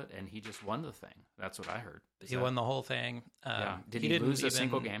good pilot, and he just won the thing. That's what I heard. He won the whole thing. Yeah. Did he lose a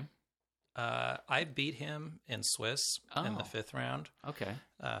single game? I beat him in Swiss in the 5th round. Okay.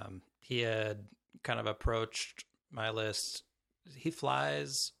 He had kind of approached my list. He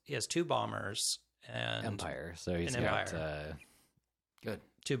has 2 bombers and Empire. So he's an got Empire. Good.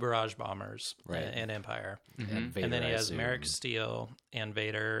 2 barrage bombers Right. and Empire. and Vader, And then he I has assume. Merrick Steel and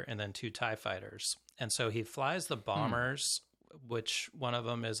Vader, and then 2 TIE fighters. And so he flies the bombers, which one of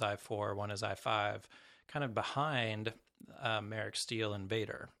them is I-4, one is I-5, kind of behind Merrick Steel and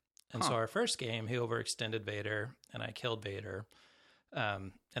Vader. And so our first game, he overextended Vader, and I killed Vader.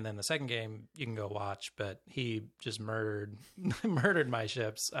 And then the second game, you can go watch, but he just murdered my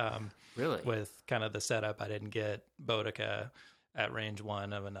ships. Really? With kind of the setup, I didn't get Boudica at range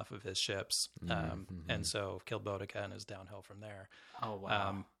 1 of enough of his ships, and so killed Boudica and is downhill from there. Oh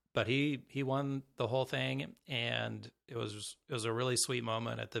wow! But he won the whole thing, and it was a really sweet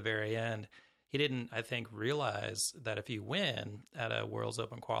moment at the very end. He didn't, I think, realize that if you win at a World's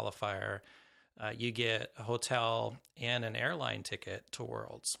Open qualifier, you get a hotel and an airline ticket to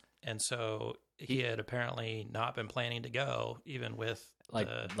Worlds. And so he had apparently not been planning to go, even with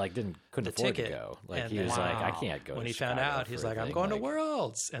couldn't the afford ticket. to go. Like And he was then- like, I can't go. when to he found Chicago out, he's for a like, I'm thing. going to Like,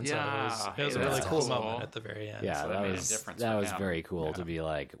 Worlds. And so Yeah. it was a Hey, really that's cool awesome. moment at the very end. Yeah, So that that made a was difference that for was him. very cool to be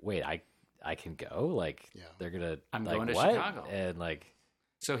like, wait, I can go. Like Yeah. they're gonna. I'm like, going to what? Chicago. And like,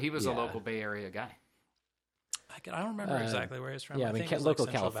 So he was a Yeah. local Bay Area guy. I don't remember exactly where he's from. yeah, I mean, think it was local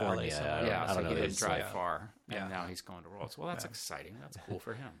Central Valley California, somewhere. Yeah, I so don't know he didn't his, drive yeah. far, and Yeah. now he's going to Worlds. Well, that's exciting. That's cool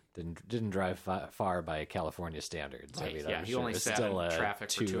for him. didn't drive far by California standards. Right, I mean, yeah, I'm he sure only it's sat still in a traffic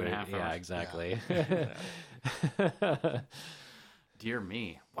for 2.5 Yeah, hours. exactly. Dear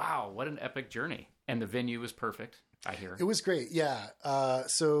me. Wow, what an epic journey. And the venue was perfect, I hear. It was great, yeah.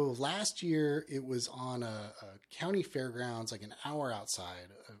 So last year it was on a county fairgrounds, like an hour outside,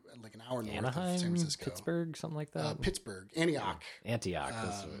 like an hour north Anaheim, of San Francisco. Pittsburgh, something like that. Antioch. Antioch.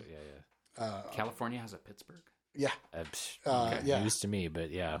 California has a Pittsburgh? Yeah. Yeah. News to me, but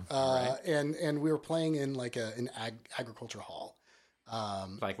yeah. Right. And we were playing in like an agriculture hall.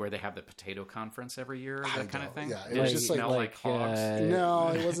 Like where they have the potato conference every year, that kind of thing? Yeah, it was just smell like hogs. No,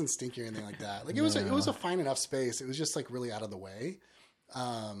 it wasn't stinky or anything like that. Like it was a fine enough space. It was just like really out of the way.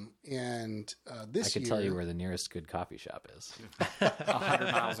 This I could tell you where the nearest good coffee shop is.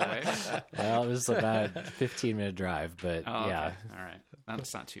 100 miles away? Well, it was about a 15-minute drive, but yeah. Okay. All right.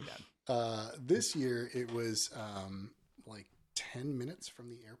 That's not too bad. This year it was like 10 minutes from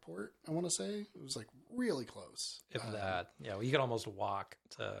the airport, I want to say. It was like really close. If that. Yeah, well, you could almost walk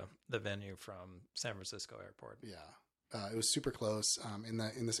to the venue from San Francisco airport. Yeah. It was super close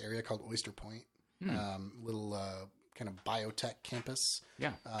in this area called Oyster Point. Little kind of biotech campus.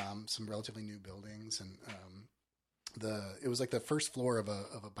 Yeah. Some relatively new buildings, and it was like the first floor of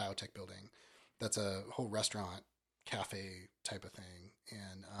a biotech building. That's a whole restaurant, cafe type of thing,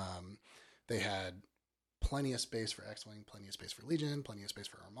 and they had plenty of space for X-Wing, plenty of space for Legion, plenty of space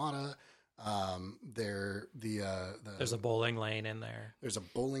for Armada. There's a bowling lane in there. There's a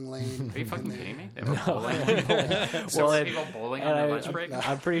bowling lane. Are you fucking in kidding me? there. They have a bowling lane? So people bowling on their lunch break?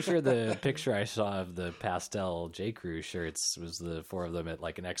 I'm pretty sure the picture I saw of the pastel J. Crew shirts was the four of them at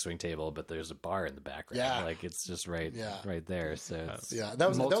like an X-Wing table, but there's a bar in the background. Yeah. Like it's just right there. So it's, that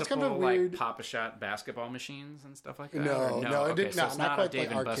was kind of a weird. Like Pop-A-Shot basketball machines and stuff like that? No, it did so it's not quite a Dave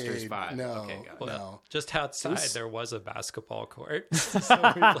like and Buster's arcade. vibe. No, okay, got it. no. Just outside there was a basketball court, so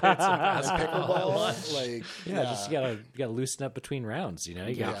we played some basketball at lunch. Like just you gotta loosen up between rounds. You know,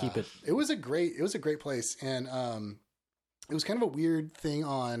 you gotta keep it. It was a great place, and it was kind of a weird thing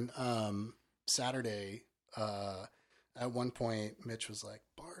on Saturday. At one point, Mitch was like,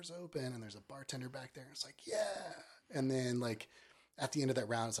 "Bar's open," and there's a bartender back there. It's like, "Yeah," and then like at the end of that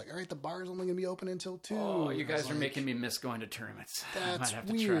round, it's like, "All right, the bar is only going to be open until 2." Oh, you guys are making me miss going to tournaments. That's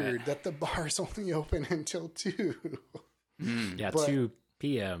weird that the bar is only open until 2. Yeah, 2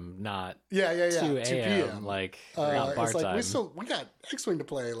 p.m. not 2 2 a.m. Like not bar it's like time. we got X-Wing to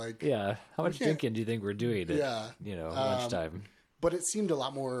play. Like how much drinking do you think we're doing at lunchtime? But it seemed a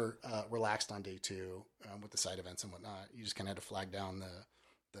lot more relaxed on day 2 with the side events and whatnot. You just kind of had to flag down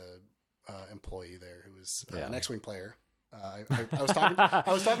the employee there who was an X-Wing player. I was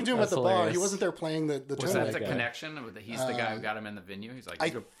talking to him at the bar. He wasn't there playing the tournament. Was that the connection? He's the guy who got him in the venue. He's like, I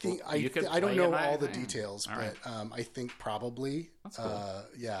don't know all the details, but right. I think probably. That's cool.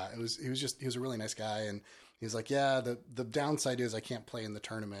 He was a really nice guy, and he's like, the downside is I can't play in the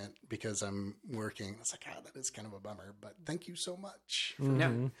tournament because I'm working. It's like, that is kind of a bummer, but thank you so much.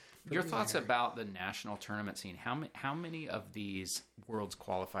 Your thoughts about the national tournament scene. How many of these Worlds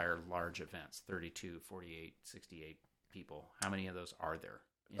qualifier large events, 32, 48, 68 people, how many of those are there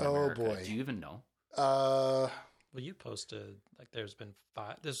in America? Boy. Do you even know? Well, you posted like there's been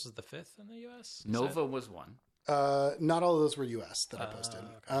 5. This was the 5th in the U.S. Nova was one. Not all of those were U.S. that I posted.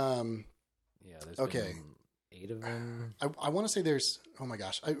 Okay. There's okay. been 8 of them. I want to say there's. Oh my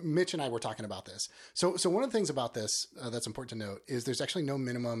gosh, Mitch and I were talking about this. So one of the things about this that's important to note is there's actually no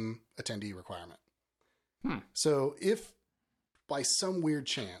minimum attendee requirement. So if by some weird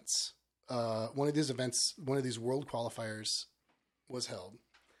chance one of these events, one of these world qualifiers was held,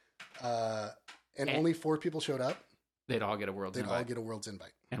 and only 4 people showed up, they'd all get a World's invite. All get a World's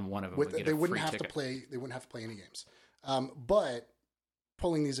invite. And one of them would get a free ticket. They wouldn't have to play any games. But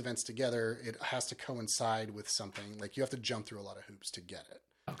pulling these events together, it has to coincide with something. Like you have to jump through a lot of hoops to get it.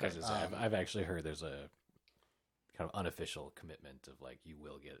 Okay. I've actually heard there's a kind of unofficial commitment of like you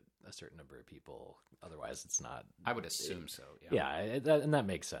will get a certain number of people. Otherwise, it's not. I would assume so. And that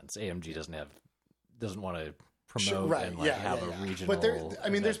makes sense. AMG doesn't want to promote and have a regional. But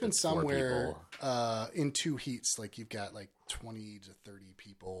there's been some where in 2 heats, like you've got like 20 to 30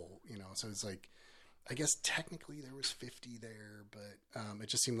 people. So it's like. I guess technically there was 50 there, but it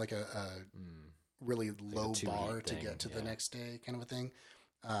just seemed like a really low bar to get to the next day kind of a thing.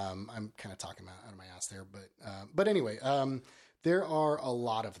 I'm kind of talking out of my ass there, but anyway, there are a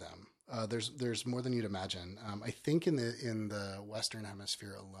lot of them. There's more than you'd imagine. I think in the Western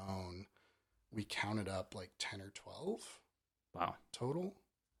Hemisphere alone, we counted up like 10 or 12. Wow. Total.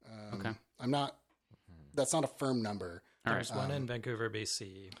 Okay. That's not a firm number. There's one in Vancouver,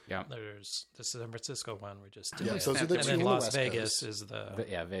 BC. Yeah. There's the San Francisco one we just did. Yeah, those are the and two then in the Las West Vegas Coast. is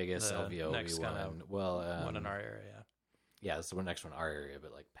the Vegas the LVO next will be kind one. of Well, one in our area. Yeah, it's the next one in our area,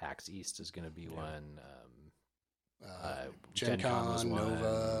 but like PAX East is going to be one. Gen Con was one.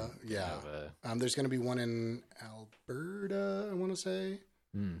 Nova. Yeah. Nova. There's going to be one in Alberta, I want to say.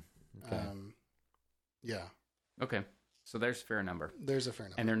 Okay. Yeah. Okay. So there's a fair number. There's a fair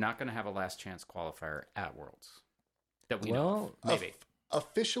number. And they're not going to have a last chance qualifier at Worlds. That we know of. Maybe.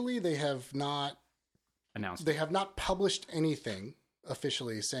 Officially, they have not announced. They have not published anything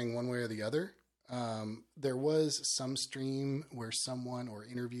officially saying one way or the other. There was some stream where someone, or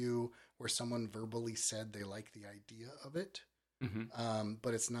interview where someone verbally said they like the idea of it. Mm-hmm.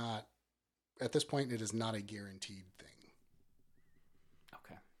 But it's not, at this point, it is not a guaranteed thing.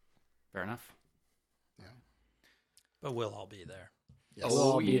 Okay. Fair enough. Yeah. But we'll all be there. Yes. We'll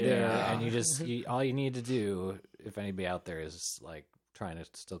all be there, and all you need to do, if anybody out there is like trying to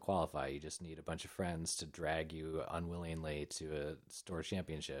still qualify, you just need a bunch of friends to drag you unwillingly to a store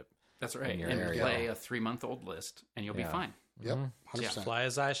championship. That's right. In your And area. play a 3-month-old list, and you'll be fine. Yep. 100%. Yeah. Fly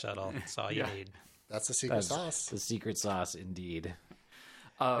as eye shuttle. That's all you need. That's the secret sauce. The secret sauce, indeed.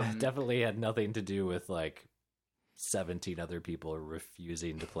 Definitely had nothing to do with like 17 other people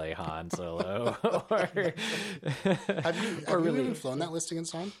refusing to play Han Solo. Have you even flown that list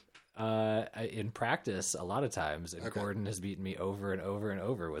against Han? In practice, a lot of times, and Okay. Gordon has beaten me over and over and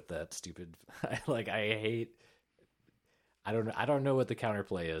over with that stupid. I don't know what the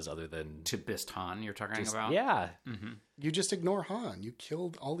counterplay is other than To Bist Han, you're talking about? yeah, Mm-hmm. You just ignore Han. You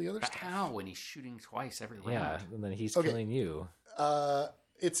killed all the other But stuff. how when he's shooting twice every round? yeah, and then he's Okay. killing you.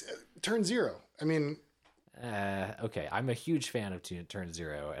 It's turn 0. I mean, Okay, I'm a huge fan of Turn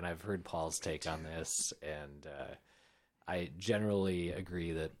Zero, and I've heard Paul's take on this, and I generally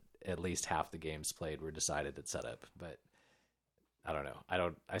agree that at least half the games played were decided at setup. But I don't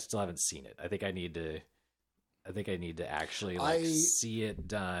know. I still haven't seen it. I think I need to actually see it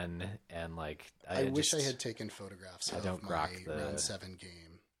done, and like I wish I had taken photographs of don't my grok the- round 7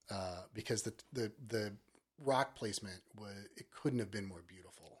 game because the rock placement it couldn't have been more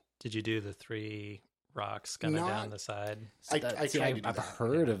beautiful. Did you do the 3 rocks kind of Not- down the side? I tried to do I've that.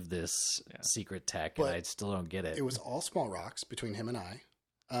 heard of this secret tech, But and I still don't get it. It was all small rocks between him and I,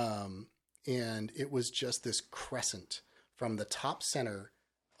 and it was just this crescent from the top center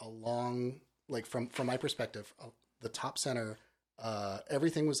along, like from my perspective, the top center.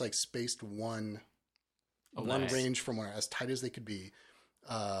 Everything was like spaced one nice. range from where, as tight as they could be,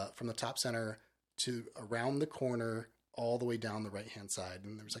 from the top center to around the corner, all the way down the right hand side,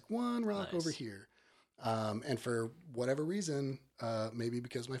 and there was like one rock Nice. over here. And for whatever reason, maybe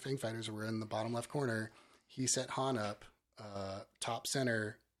because my Fang Fighters were in the bottom left corner, he set Han up top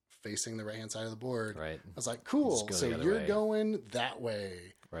center, facing the right hand side of the board. Right. I was like, cool. Just go So the other you're way. going that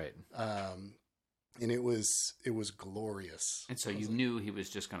way. Right. And it was glorious. And so you knew he was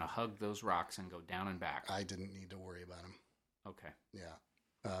just going to hug those rocks and go down and back. I didn't need to worry about him. Okay. Yeah.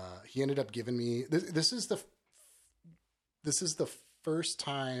 He ended up giving me this is the first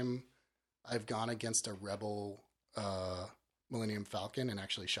time I've gone against a Rebel Millennium Falcon and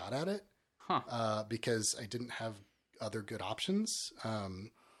actually shot at it. Huh. Because I didn't have other good options.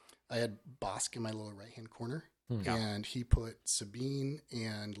 I had Bosk in my lower right hand corner, and he put Sabine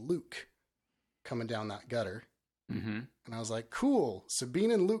and Luke coming down that gutter. Mm-hmm. And I was like, cool,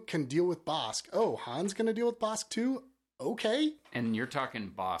 Sabine and Luke can deal with Bosk. Oh, Han's going to deal with Bosk too? Okay. And you're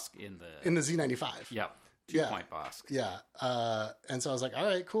talking Bosk in the Z95. Yep. Yeah. 2-point Bosk. Yeah. And so I was like, all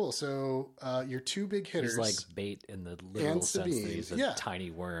right, cool. So your 2 big hitters. He's like bait in the literal And sense that Sabine. he's a Yeah. tiny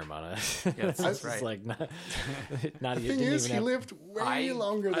worm on a. Yes, that's it's right. like not the even. thing is, he have, lived way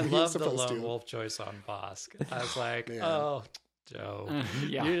longer I than he was love the supposed lone to. wolf choice on Bosk. I was like, Yeah. oh, Joe,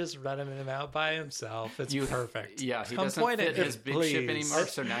 Yeah. you're just running him out by himself. It's perfect. Yeah, he Come doesn't point fit at his him, big ship please. anymore,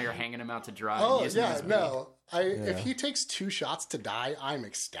 so now you're hanging him out to dry. Oh, and using yeah, his no. If he takes 2 shots to die, I'm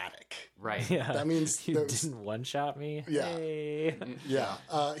ecstatic. Right. Yeah, That means you those- didn't one shot me. Yeah. Hey. Yeah.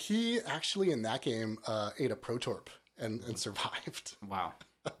 He actually, in that game, ate a Protorp and survived. Wow.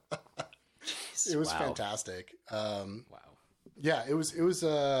 It was Wow. fantastic. Wow. Yeah, it was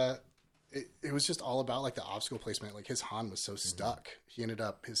just all about like the obstacle placement. Like his Han was so stuck. He ended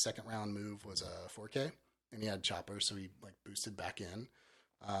up, his second round move was a 4K, and he had chopper, so he like boosted back in.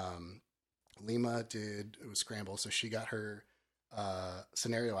 Lima it was scramble, so she got her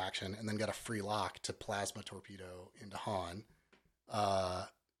scenario action and then got a free lock to plasma torpedo into Han.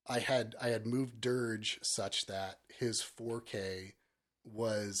 I had moved Dirge such that his 4K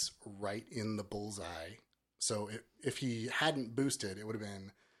was right in the bullseye. So if he hadn't boosted, it would have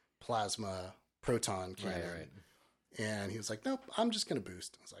been plasma proton cannon. Right. And he was like, nope, I'm just going to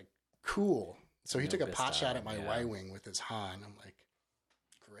boost. I was like, cool. So he No took a bist pot on shot it, at my yeah. Y-wing with his Han. I'm like,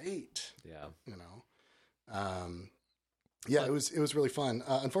 great. Yeah. You know? Yeah, it was really fun.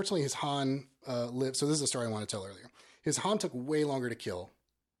 Unfortunately, his Han lived. So this is a story I want to tell earlier. His Han took way longer to kill.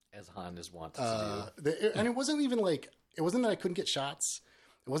 As Han is wanted to do. And it wasn't even like, it wasn't that I couldn't get shots.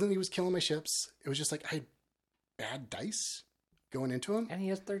 It wasn't that he was killing my ships. It was just like I had bad dice going into him. And he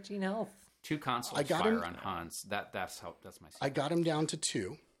has 13 health. 2 consoles I got fire him- on Hans. That's my secret. I got him down to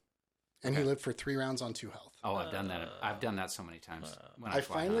 2, and he lived for 3 rounds on 2 health. Oh, I've done that. I've done that so many times. When I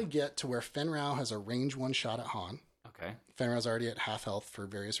fly finally Han. get to where Fen Rao has a range 1 shot at Han. Okay. Fen Rao's already at half health for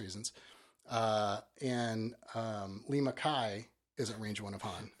various reasons. And Lima Kai is at range 1 of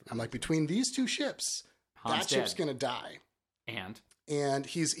Han. I'm like, between these 2 ships, Han's that ship's dead. going to die. And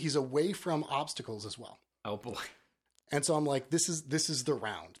he's away from obstacles as well. oh boy. And so I'm like, this is the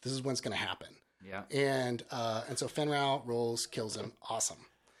round. This is when it's going to happen. Yeah. And so Fen Rao rolls, kills him. Awesome.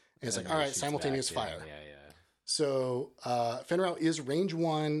 And it's like, all right, Shoots simultaneous back, fire. Yeah. So Fen Rao is range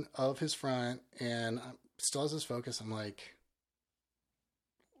 1 of his front and still has his focus. I'm like,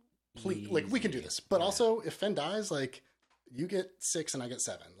 please, like, we can do this. But also, if Fen dies, like, you get 6 and I get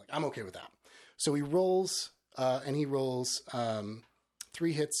 7. Like, I'm okay with that. So he rolls, and he rolls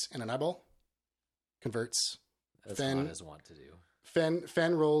 3 hits and an eyeball. Converts. As Fen- Han is want to do.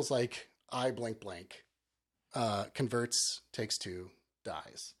 Fen rolls like eye blank. Converts, takes 2,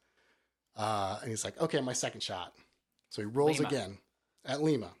 dies. And he's like, okay, my second shot. So he rolls Lima. again at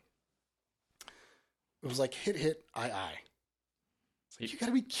Lima. It was like hit, eye. It's like, you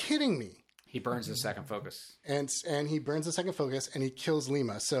gotta be kidding me. He burns his second focus. And he burns the second focus and he kills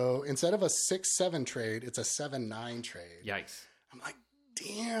Lima. So instead of a 6-7 trade, it's a 7-9 trade. Yikes. I'm like,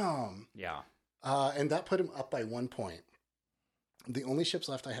 damn. Yeah. And that put him up by 1 point. The only ships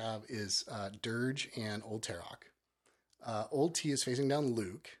left I have is Dirge and Old Tarok. Old T is facing down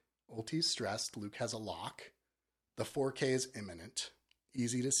Luke. Old T is stressed. Luke has a lock. The 4K is imminent.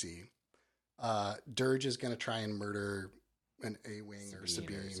 Easy to see. Dirge is going to try and murder an A-Wing or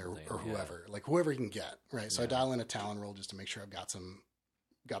Sabine or whoever. Like whoever he can get, right? So I dial in a Talon roll just to make sure I've got some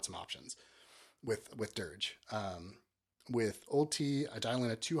options with Dirge. With Old T, I dial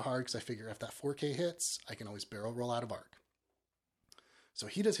in a 2 hard because I figure if that 4K hits, I can always barrel roll out of arc. So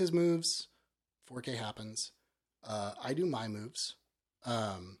he does his moves, 4K happens. I do my moves,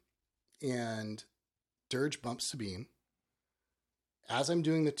 and Dirge bumps Sabine. As I'm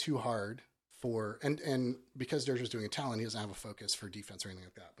doing the 2 hard for, and because Dirge is doing a Talon, he doesn't have a focus for defense or anything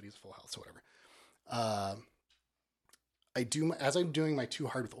like that, but he's full health, so whatever. As I'm doing my 2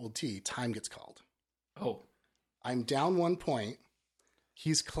 hard with Old T, time gets called. Oh. I'm down 1 point.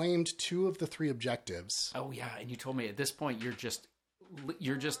 He's claimed 2 of the 3 objectives. Oh yeah, and you told me at this point you're just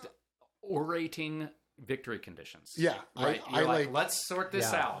orating victory conditions. Yeah, right. I like let's sort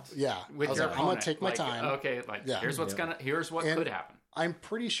this out. Yeah, with I was your like, I'm gonna opponent. take my Like, time. Okay, here's what's here's what could happen. I'm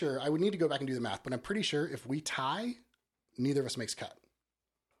pretty sure I would need to go back and do the math, but I'm pretty sure if we tie, neither of us makes cut.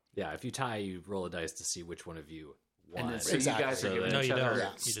 Yeah, if you tie, you roll a dice to see which one of you won. And then, so Exactly. you guys are So giving then- each No, you other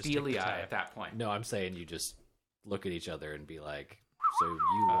don't. You just take steely the eye tie. at that point. No, I'm saying you just look at each other and be like, so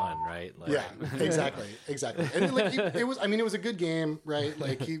you won, right? Like, Yeah, exactly. And like, it was a good game, right?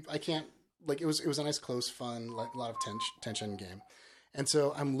 Like it was a nice, close, fun, like a lot of tension game. And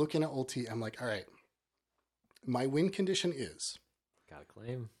so I'm looking at Old T. I'm like, all right, my win condition is Got a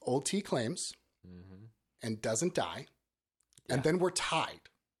claim. Old T claims Mm-hmm. and doesn't die, and then we're tied.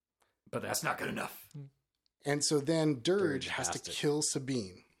 But that's not good enough. And so then Dirge has to has to. kill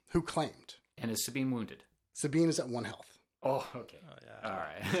Sabine, who claimed. And is Sabine wounded? Sabine is at 1 health. Oh, okay. Oh, yeah. All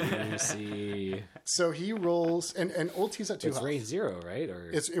right. You see, So he rolls, and Old T's at 2 it's health. range 0, right?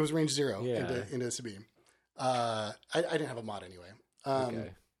 Or It was range 0 Yeah. into Sabine. I didn't have a mod anyway.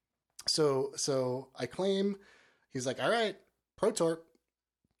 okay. So I claim. He's like, all right, Pro Torp.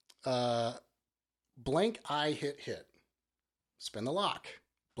 Blank eye hit. Spin the lock.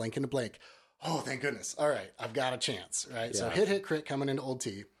 Blank into blank. Oh, thank goodness. All right, I've got a chance. Right. So Yeah. hit crit coming into Old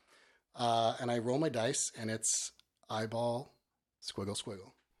T. And I roll my dice, and it's eyeball,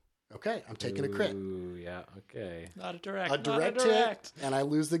 squiggle. Okay, I'm taking a crit. Ooh, yeah, okay. Not a direct. A direct hit, and I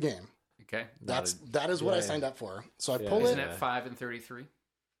lose the game. Okay. That is what I signed up for. So I pull Isn't it. it 5 and 33?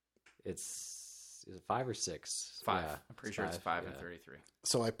 Is it 5 or 6? 5. Yeah, I'm pretty sure it's 5 and yeah. 33.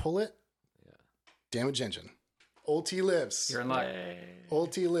 So I pull it. Yeah. Damage engine. Old T lives. You're in luck.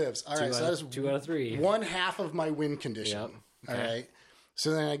 Old T lives. All right, so that is 2 out of 3. 1/2 of my win condition. Yep. All right.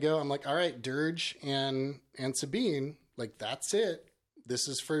 So then I go, I'm like, all right, Dirge and Sabine, like that's it. This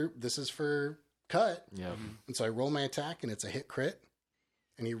is for cut. Yep. And so I roll my attack and it's a hit crit.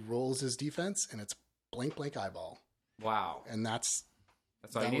 And he rolls his defense and it's blank eyeball. Wow. And that's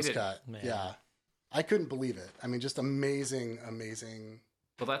all you was needed. cut. Man. Yeah. I couldn't believe it. I mean, just amazing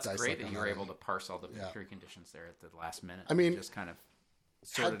Well, that's dice great luck that on you were that able one. to parse all the victory conditions there at the last minute. I mean, just kind of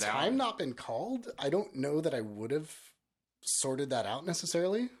sort Had it out. time not been called, I don't know that I would have sorted that out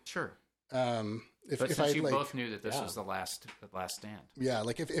necessarily. Sure. If Since I you like, both knew that this was the last stand. yeah,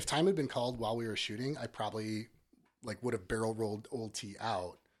 like if time had been called while we were shooting, I probably like would have barrel rolled Old T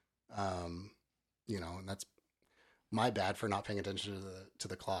out. You know, and that's my bad for not paying attention to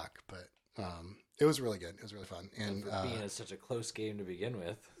the clock, but it was really good. It was really fun, and for being such a close game to begin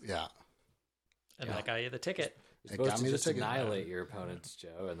with. Yeah, And that got you the ticket. You're supposed got to me the just ticket. annihilate your opponents,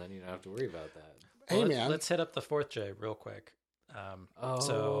 Joe, and then you don't have to worry about that. hey Well, man, let's hit up the fourth J real quick.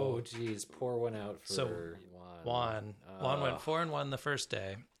 Oh, geez, pour one out for So, Juan. Juan went 4-1 the first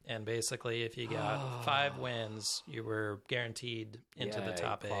day, and basically, if you got 5 wins, you were guaranteed into the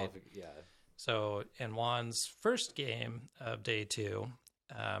top 8. Yeah. So, in Juan's first game of day 2,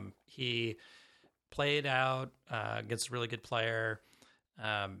 he played out against a really good player.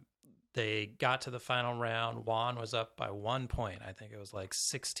 They got to the final round. Juan was up by 1 point. I think it was like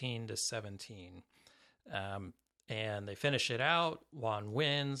 16-17. And they finish it out. Juan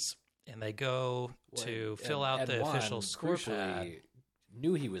wins, and they go to fill out the Juan, official score pad.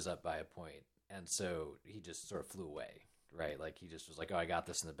 Knew he was up by a point, and so he just sort of flew away, right? Like he just was like, "Oh, I got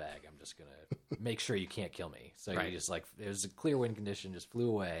this in the bag. I'm just gonna make sure you can't kill me." So he just like it was a clear win condition, just flew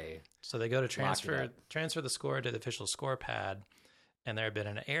away. So they go to transfer the score to the official score pad, and there had been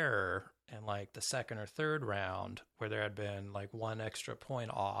an error in like the second or third round where there had been like 1 extra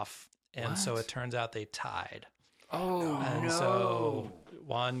point off, and so it turns out they tied. Oh, And so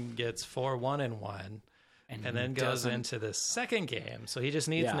Juan gets 4-1-1 and then goes into the second game. So he just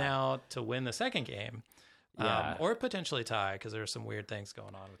needs now to win the second game or potentially tie because there are some weird things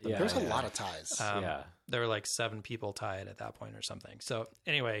going on with them. there's a lot of ties. There were like 7 people tied at that point or something. So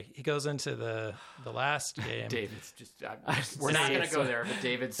anyway, he goes into the last game. David's just we're not going to go there, but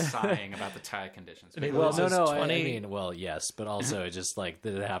David's sighing about the tie conditions. Well, no, I mean, well, yes, but also it just like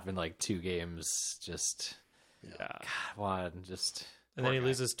that it happened like 2 games just. Yeah. God, Juan just. And then he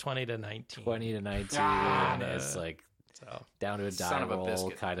loses 20-19. 20-19, and it's like down to a die Son of a roll,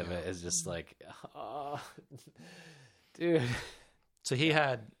 biscuit. kind of it. It's just like, oh, dude. So he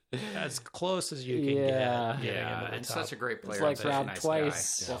had as close as you can get. Yeah, and such a great player. It's like such a round nice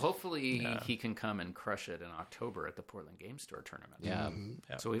twice. guy. Well, hopefully he can come and crush it in October at the Portland Game Store tournament. Yeah.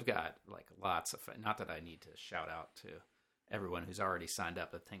 So we've got like lots of fun. Not that I need to shout out to everyone who's already signed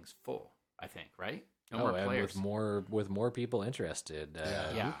up. The thing's full, I think, right? No more and players. with more people interested.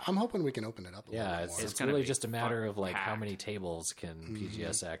 I'm hoping we can open it up a little bit more. It's gonna really be just a matter of like how packed. many tables can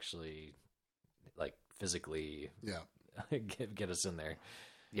PGS actually like physically get us in there.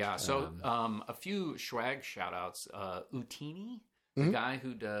 Yeah, so a few swag shout-outs. Utini, the guy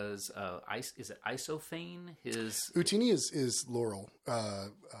who does is it Isophane? His Utini is Laurel.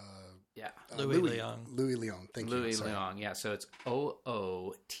 Louis Leong. Louis Leong. Thank you. Louis Sorry. Leong, yeah. So it's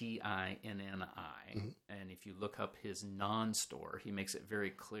OOTINNI, and if you look up his non-store, he makes it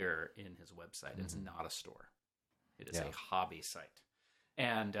very clear in his website. It's not a store; it is a hobby site.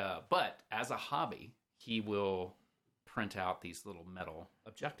 And but as a hobby, he will print out these little metal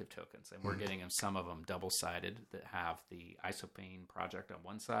objective tokens, and we're getting him some of them double-sided that have the Isopane project on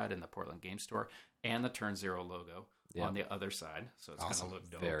one side and the Portland Game Store and the Turn Zero logo on the other side. So it's going to look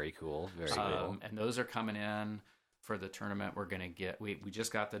dope. Very cool. Very cool. And those are coming in for the tournament. We're going to get, we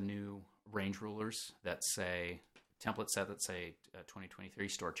just got the new range rulers that say, template set that say 2023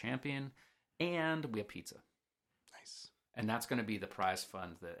 store champion, and we have pizza. Nice. And that's going to be the prize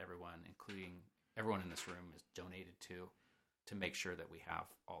fund that everyone, including everyone in this room, is donated to make sure that we have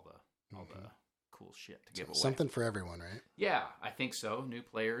all the cool shit to give away. Something for everyone, right? Yeah, I think so. New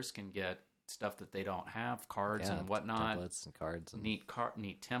players can get stuff that they don't have, cards and whatnot, templates and cards, and neat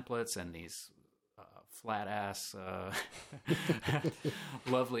templates, and these flat ass,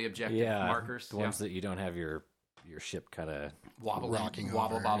 lovely objective markers. The ones that you don't have your ship kind of wobble over.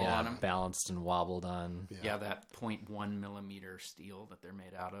 bobble on them. Balanced and wobbled on. Yeah, that 0.1 millimeter steel that they're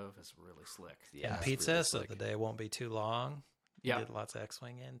made out of is really slick. Yeah, Pizza, really so slick. the day won't be too long. Yeah. Get lots of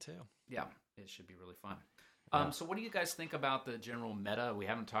X-Wing in, too. Yeah, it should be really fun. So what do you guys think about the general meta? We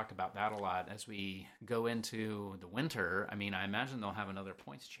haven't talked about that a lot. As we go into the winter, I mean, I imagine they'll have another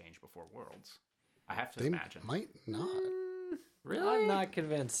points change before Worlds. I have to They imagine. might not. Really? I'm not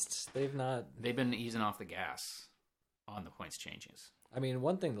convinced. They've been easing off the gas on the points changes. I mean,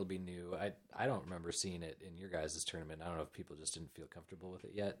 one thing that'll be new. I don't remember seeing it in your guys' tournament. I don't know if people just didn't feel comfortable with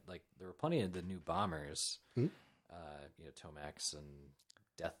it yet. Like there were plenty of the new bombers, Tomax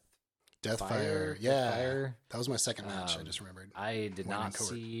and Deathfire. Yeah. That was my second match. I just remembered. I did Morning not Court.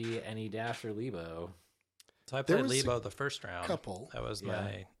 see any Dash or Lebo. So I There played was Lebo the first round. couple. That was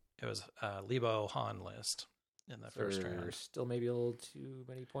it was Lebo Han list in the first round. Still maybe a little too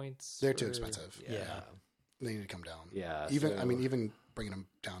many points. They're too expensive. Yeah. They need to come down. Yeah. Even even bringing them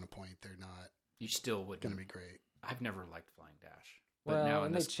down a point, they're not You still would going to be great. I've never liked Flying Dash. But well, now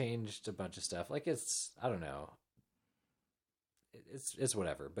and they changed a bunch of stuff. Like I don't know. It's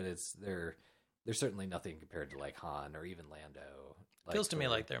whatever, but they're certainly nothing compared to like Han or even Lando. Feels to me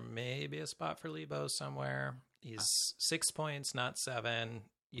like there may be a spot for Lebo somewhere. He's 6 points, not 7.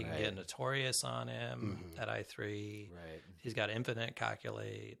 You can get Notorious on him at I3. Right. He's got Infinite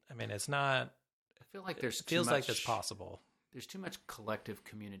Calculate. I mean, it's not. I feel like there's feels like it's possible. There's too much collective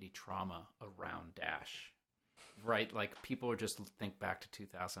community trauma around Dash, right? Like people are just think back to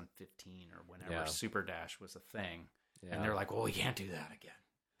 2015 or whenever Super Dash was a thing, and they're like, "Well, we can't do that again."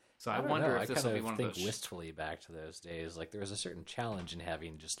 So I wonder if this will be one of those. I think wistfully back to those days. Like there was a certain challenge in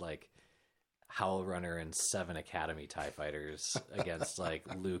having just like Howl Runner and 7 Academy TIE fighters against like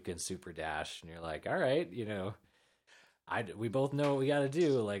Luke and Super Dash, and you're like, all right, we both know what we got to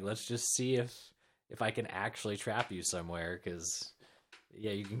do. Like, let's just see if I can actually trap you somewhere, because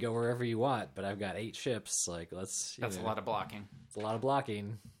you can go wherever you want, but I've got 8 ships. Like, that's a lot of blocking. It's a lot of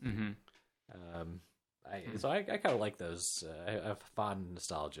blocking. Mm-hmm. So I kind of like those. I have fond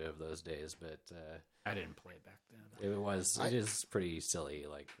nostalgia of those days, but I didn't play it back then. It is pretty silly,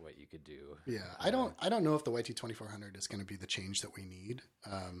 like what you could do. Yeah, I don't know if the YT2400 is going to be the change that we need.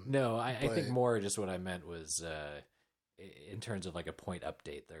 No, I think more just what I meant was in terms of like a point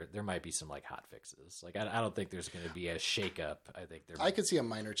update. There might be some like hot fixes. Like I don't think there's going to be a shakeup. I think I could see a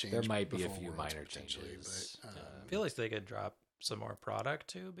minor change. There might be a few Worlds, minor changes. But, I feel like they could drop some more product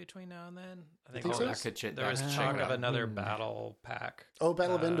too between now and then. I think so? there was talk of another battle pack. Oh,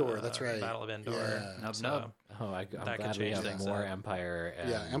 Battle of Endor. That's right. Battle of Endor. Yeah. Nub. I'm glad we have more Empire.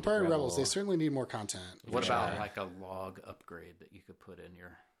 And Empire and Rebels. They certainly need more content. What about like a log upgrade that you could put in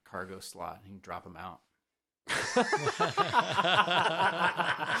your cargo slot and you can drop them out?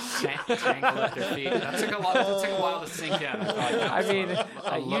 Tangle at their feet. That took a while to sink in.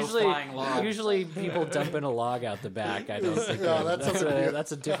 I usually people dump in a log out the back. I don't think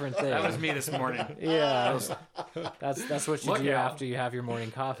that's a different thing. That was me this morning. Yeah, that's what you do after you have your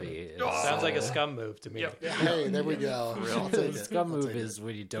morning coffee. Sounds like a scum move to me. Yep. Hey, there we go. The scum move is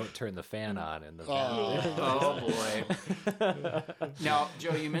when you don't turn the fan on in the oh boy. Now,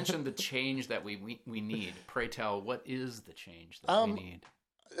 Joe, you mentioned the change that we need. Pray tell, what is the change that we need?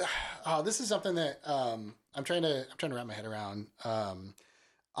 This is something that I'm trying to wrap my head around.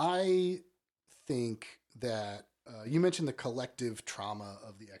 I think that you mentioned the collective trauma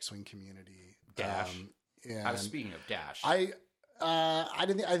of the X-Wing community. Dash. And I was speaking of Dash. I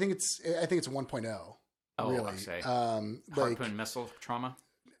think it's 1.0. Oh, really. I say. Harpoon missile trauma.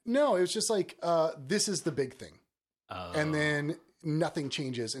 No, it was just like this is the big thing, Oh. and then nothing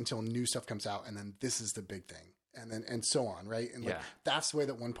changes until new stuff comes out, and then this is the big thing, and so on, right? And like that's the way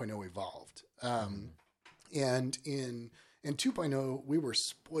that 1.0 evolved. And in 2.0, we were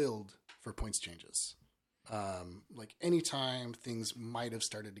spoiled for points changes. Like anytime things might have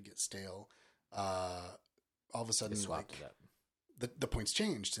started to get stale, all of a sudden like the points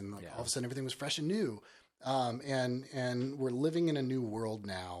changed, and like all of a sudden everything was fresh and new. And we're living in a new world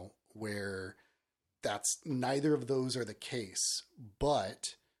now where that's neither of those are the case.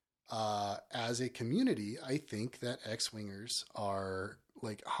 But as a community, I think that X-Wingers are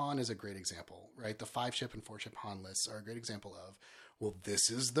like Han is a great example, right? The 5-ship and 4-ship Han lists are a great example of, well,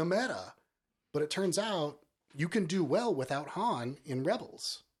 this is the meta. But it turns out you can do well without Han in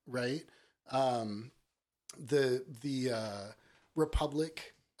Rebels, right? The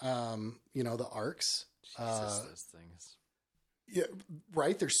Republic, the arcs. Jesus, those things. Yeah,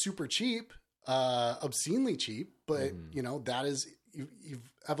 right. They're super cheap, obscenely cheap, but that is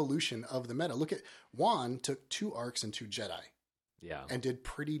evolution of the meta. Look at Juan took 2 arcs and 2 Jedi, and did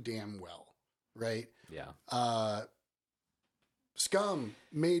pretty damn well, right? Yeah. Scum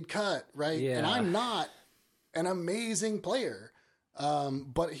made cut, right? Yeah. And I'm not an amazing player,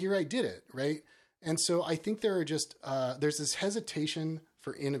 but here I did it, right? And so I think there are just there's this hesitation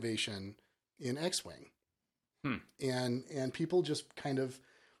for innovation in X-Wing. And people just kind of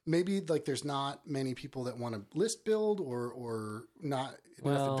maybe like there's not many people that want to list build or not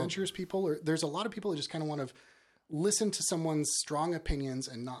enough adventurous people, or there's a lot of people that just kind of want to listen to someone's strong opinions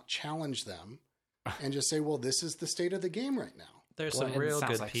and not challenge them and just say, well, this is the state of the game right now. There's some real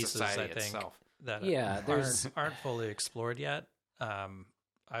good pieces, I think, itself. that aren't fully explored yet.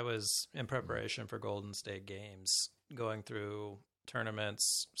 I was in preparation for Golden State Games, going through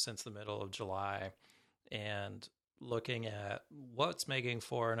tournaments since the middle of July and looking at what's making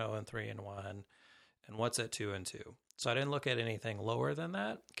 4-0 and 3-1 and what's at 2 and 2. So I didn't look at anything lower than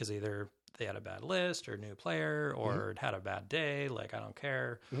that because either they had a bad list or new player or had a bad day. Like, I don't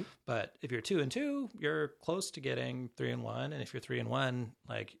care. But if you're 2 and 2, you're close to getting 3 and 1. And if you're 3 and 1,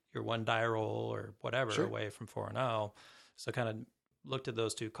 like, you're one die roll or whatever away from 4 and 0. So kind of looked at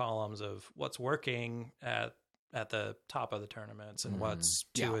those two columns of what's working at the top of the tournaments and what's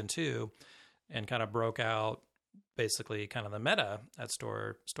 2 and 2, and kind of broke out basically kind of the meta at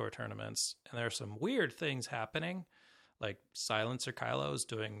store tournaments. And there are some weird things happening. Like Silencer Kylo's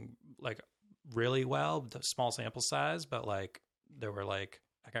doing like really well, small sample size, but like there were like,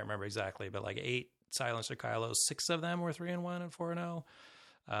 I can't remember exactly, but like 8 Silencer Kylos, 6 of them were 3 and 1 and 4 and 0.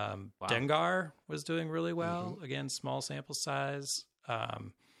 Dengar was doing really well. Again, small sample size.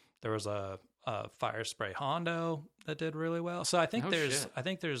 There was a Fire Spray Hondo that did really well. So I think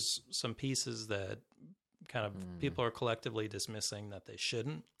there's some pieces that kind of people are collectively dismissing that they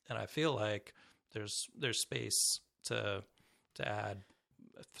shouldn't, and I feel like there's space to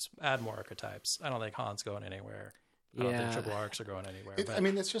add more archetypes. I don't think Han's going anywhere. I don't think triple arcs are going anywhere. I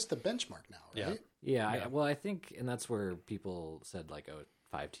mean, it's just the benchmark now, right? Yeah. I think, and that's where people said like,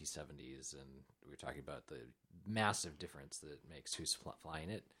 5 T70s, and we were talking about the massive difference that it makes who's flying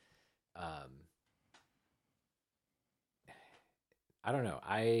it. I don't know.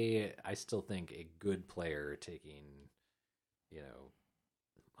 I still think a good player taking,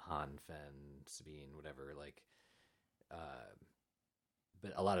 Han, Fen, Sabine, whatever, like,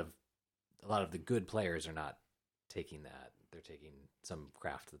 but a lot of the good players are not taking that. They're taking some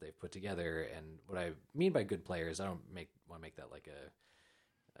craft that they've put together. And what I mean by good players, I don't want to make that like a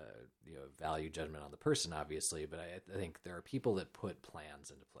value judgment on the person, obviously, but I think there are people that put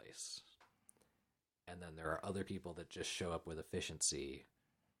plans into place. And then there are other people that just show up with efficiency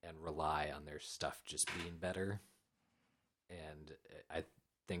and rely on their stuff just being better. And I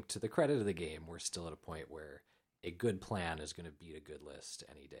think, to the credit of the game, we're still at a point where a good plan is going to beat a good list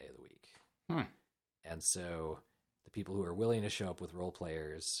any day of the week. And so the people who are willing to show up with role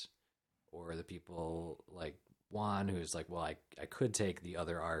players, or the people like Juan, who's like, well, I could take the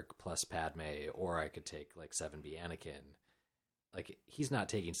other arc plus Padme, or I could take like 7B Anakin. Like, he's not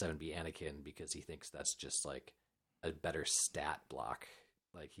taking 7B Anakin because he thinks that's just like a better stat block.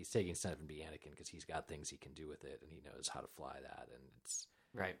 Like, he's taking 7B Anakin because he's got things he can do with it, and he knows how to fly that. And it's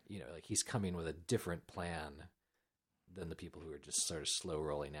right. Like, he's coming with a different plan than the people who are just sort of slow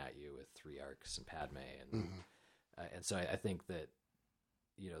rolling at you with 3 arcs and Padme. And and so I think that,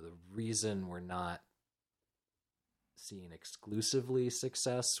 the reason we're not seeing exclusively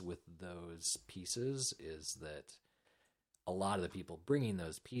success with those pieces is that a lot of the people bringing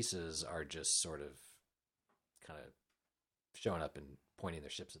those pieces are just sort of kind of showing up and pointing their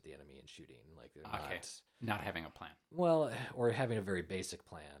ships at the enemy and shooting. Like, they're not having a plan. Well, or having a very basic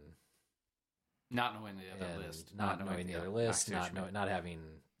plan. Not knowing the other list. Not knowing the other list. Not having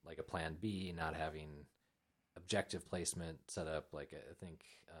like a plan B, not having objective placement set up. Like, I think...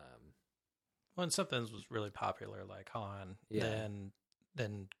 when something was really popular like Han,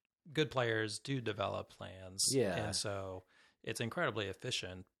 then good players do develop plans. Yeah. And so it's incredibly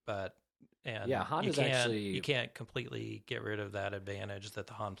efficient, but Han you can't completely get rid of that advantage that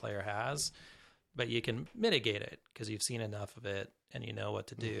the Han player has, but you can mitigate it because you've seen enough of it and you know what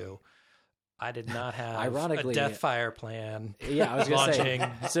to do. I did not have a Deathfire plan. Yeah, I was going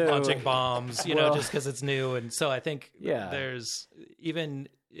to say launching bombs, just because it's new. And so I think there's, even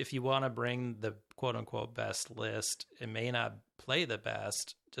if you want to bring the quote unquote best list, it may not play the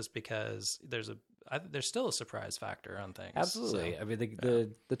best just because there's still a surprise factor on things. Absolutely. So, I mean,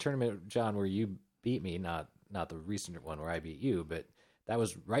 the tournament, John, where you beat me, not the recent one where I beat you, but that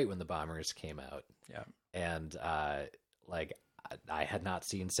was right when the Bombers came out. Yeah. And I had not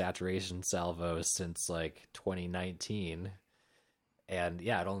seen Saturation Salvo since like 2019. And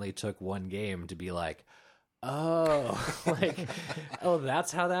it only took one game to be like, that's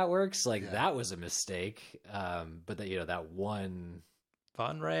how that works. Like, that was a mistake. But that one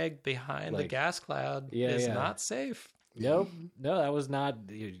Von Reg behind the gas cloud is not safe. Nope. No, that was not.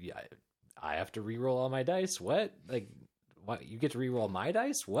 I have to reroll all my dice. What? Like, what? You get to reroll my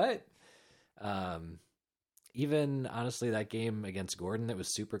dice? What? Even honestly, that game against Gordon, that was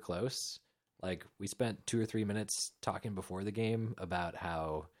super close. Like, we spent 2 or 3 minutes talking before the game about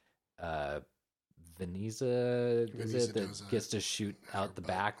how Veneza gets to shoot out the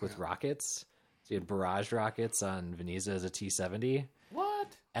back with rockets. So you had barrage rockets on Veneza as a T-70.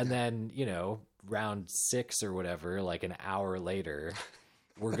 What? And then, round 6 or whatever, like an hour later,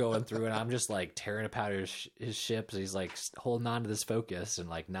 we're going through and I'm just like tearing apart his ships. He's like holding on to this focus and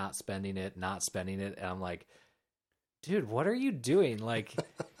like not spending it. And I'm like, dude, what are you doing? Like,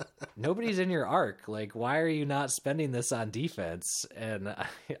 nobody's in your arc. Like, why are you not spending this on defense? And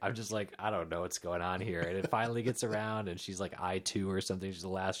I'm just like, I don't know what's going on here. And it finally gets around, and she's like I2 or something. She's the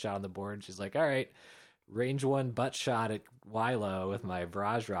last shot on the board. And she's like, all right, range 1 butt shot at Wilo with my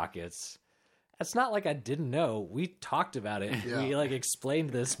barrage rockets. It's not like I didn't know. We talked about it. Yeah. We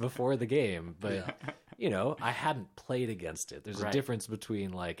explained this before the game, but I hadn't played against it. There's a difference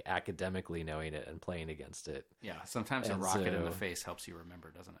between academically knowing it and playing against it. Yeah, sometimes a rocket in the face helps you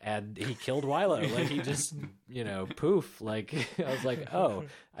remember, doesn't it? And he killed Wilo. He just, poof. I was like, oh,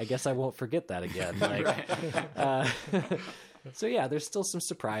 I guess I won't forget that again. So yeah, there's still some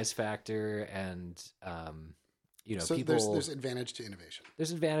surprise factor, and so people. There's advantage to innovation.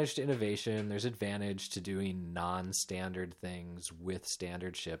 There's advantage to innovation. There's advantage to doing non-standard things with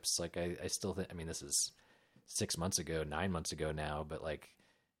standard ships. I still think. I mean, this is 6 months ago, 9 months ago now, but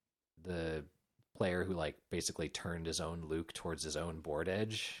the player who basically turned his own Luke towards his own board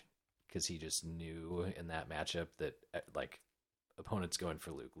edge because he just knew in that matchup that opponents going for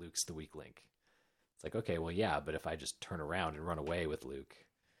Luke. Luke's the weak link. It's okay, well, yeah, but if I just turn around and run away with Luke,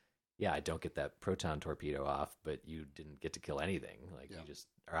 yeah, I don't get that proton torpedo off, but you didn't get to kill anything. You just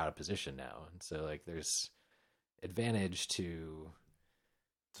are out of position now. And so, there's advantage to...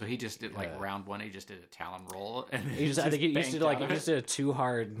 So he just did, round 1, he just did a Talon roll, and he just did a too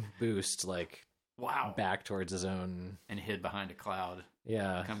hard boost, wow, back towards his own... And hid behind a cloud.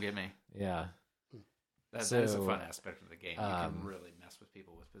 Yeah. Come get me. Yeah. That is a fun aspect of the game. You can really mess with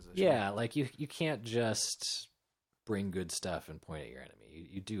people with position. Yeah, you can't just bring good stuff and point at your enemy.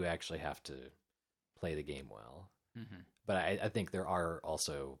 You do actually have to play the game well. Mm-hmm. But I think there are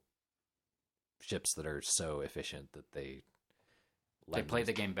also ships that are so efficient that they play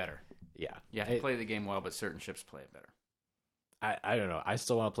the game better. Yeah. You have to play the game well, but certain ships play it better. I don't know. I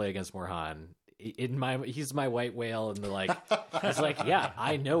still want to play against Morhan. He's my white whale, and he's yeah,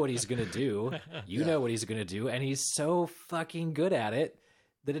 I know what he's gonna do. You know what he's gonna do, and he's so fucking good at it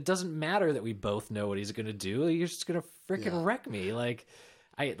that it doesn't matter that we both know what he's gonna do. You're just gonna freaking wreck me.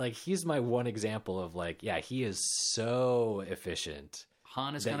 He's my one example of he is so efficient.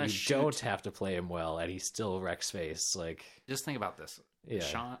 Han is that gonna you don't have to play him well, and he still wrecks face. Just think about this. Yeah.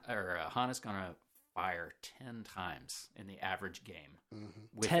 Han is gonna fire 10 times in the average game.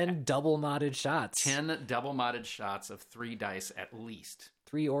 Mm-hmm. 10 double modded shots. 10 double modded shots of 3 dice at least.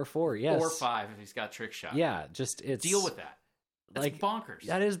 3 or 4, yes. Or 5 if he's got trick shot. Yeah, just it's deal with that. That's bonkers.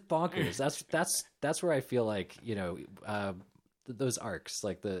 That is bonkers. That's where I feel those arcs,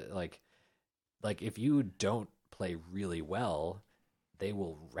 if you don't play really well, they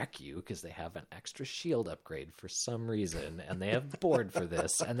will wreck you because they have an extra shield upgrade for some reason, and they have board for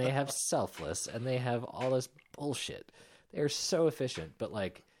this, and they have selfless, and they have all this bullshit. They are so efficient, but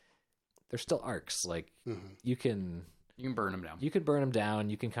they're still arcs. You can burn them down. You can burn them down.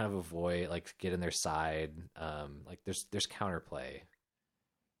 You can kind of avoid get in their side. There's counterplay.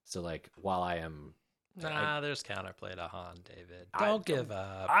 So while I am. There's counterplay to Han, David. Don't give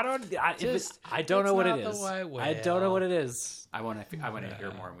up. I don't know what it is. I don't know what it is. I want to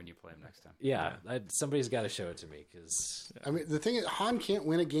hear more when you play him next time. Yeah, somebody's got to show it to me because. I mean, the thing is, Han can't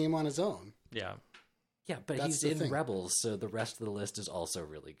win a game on his own. Yeah. Yeah, but he's in Rebels, so the rest of the list is also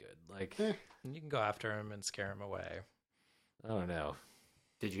really good. You can go after him and scare him away. I don't know.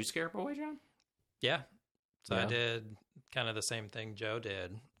 Did you scare him away, John? Yeah. So I did kind of the same thing Joe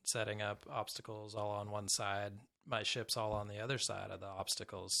did. Setting up obstacles all on one side, my ship's all on the other side of the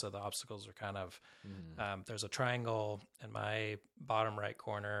obstacles. So the obstacles are kind of, there's a triangle in my bottom right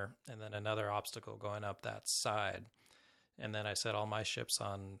corner and then another obstacle going up that side. And then I set all my ships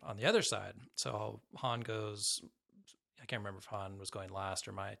on the other side. So Han goes, I can't remember if Han was going last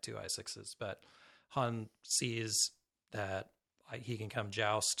or my 2 I6s, but Han sees that he can come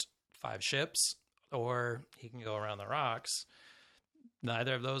joust 5 ships or he can go around the rocks.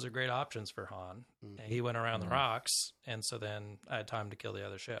 Neither of those are great options for Han. Mm-hmm. He went around the rocks, and so then I had time to kill the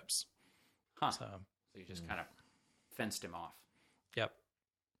other ships. Huh. So you just kind of fenced him off. Yep.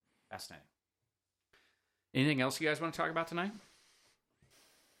 Fascinating. Anything else you guys want to talk about tonight?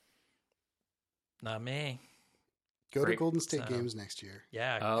 Not me. Go to Golden State Games next year.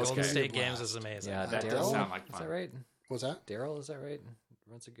 Yeah, Golden State Games is amazing. Yeah, that does sound like fun. Is that right? What's that? Daryl, is that right?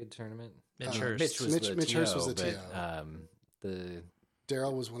 Runs a good tournament. Mitch Hurst. Mitch Hurst was the TO.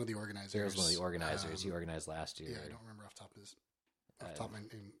 Daryl was one of the organizers. Daryl's one of the organizers. He organized last year. Yeah, I don't remember off the top of my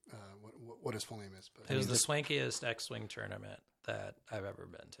name what his full name is. But it was the swankiest X-Wing tournament that I've ever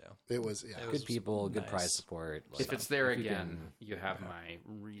been to. It was, good people, good prize support. If it's there again, you have my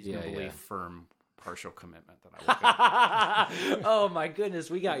reasonably firm partial commitment that I will go. Oh my goodness,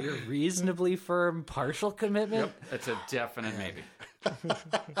 we got your reasonably firm partial commitment? Yep, it's a definite maybe.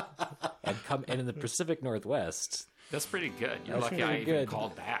 And in the Pacific Northwest. That's pretty good. You're That's lucky I pretty even good.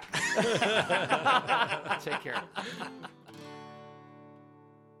 called back. Take care.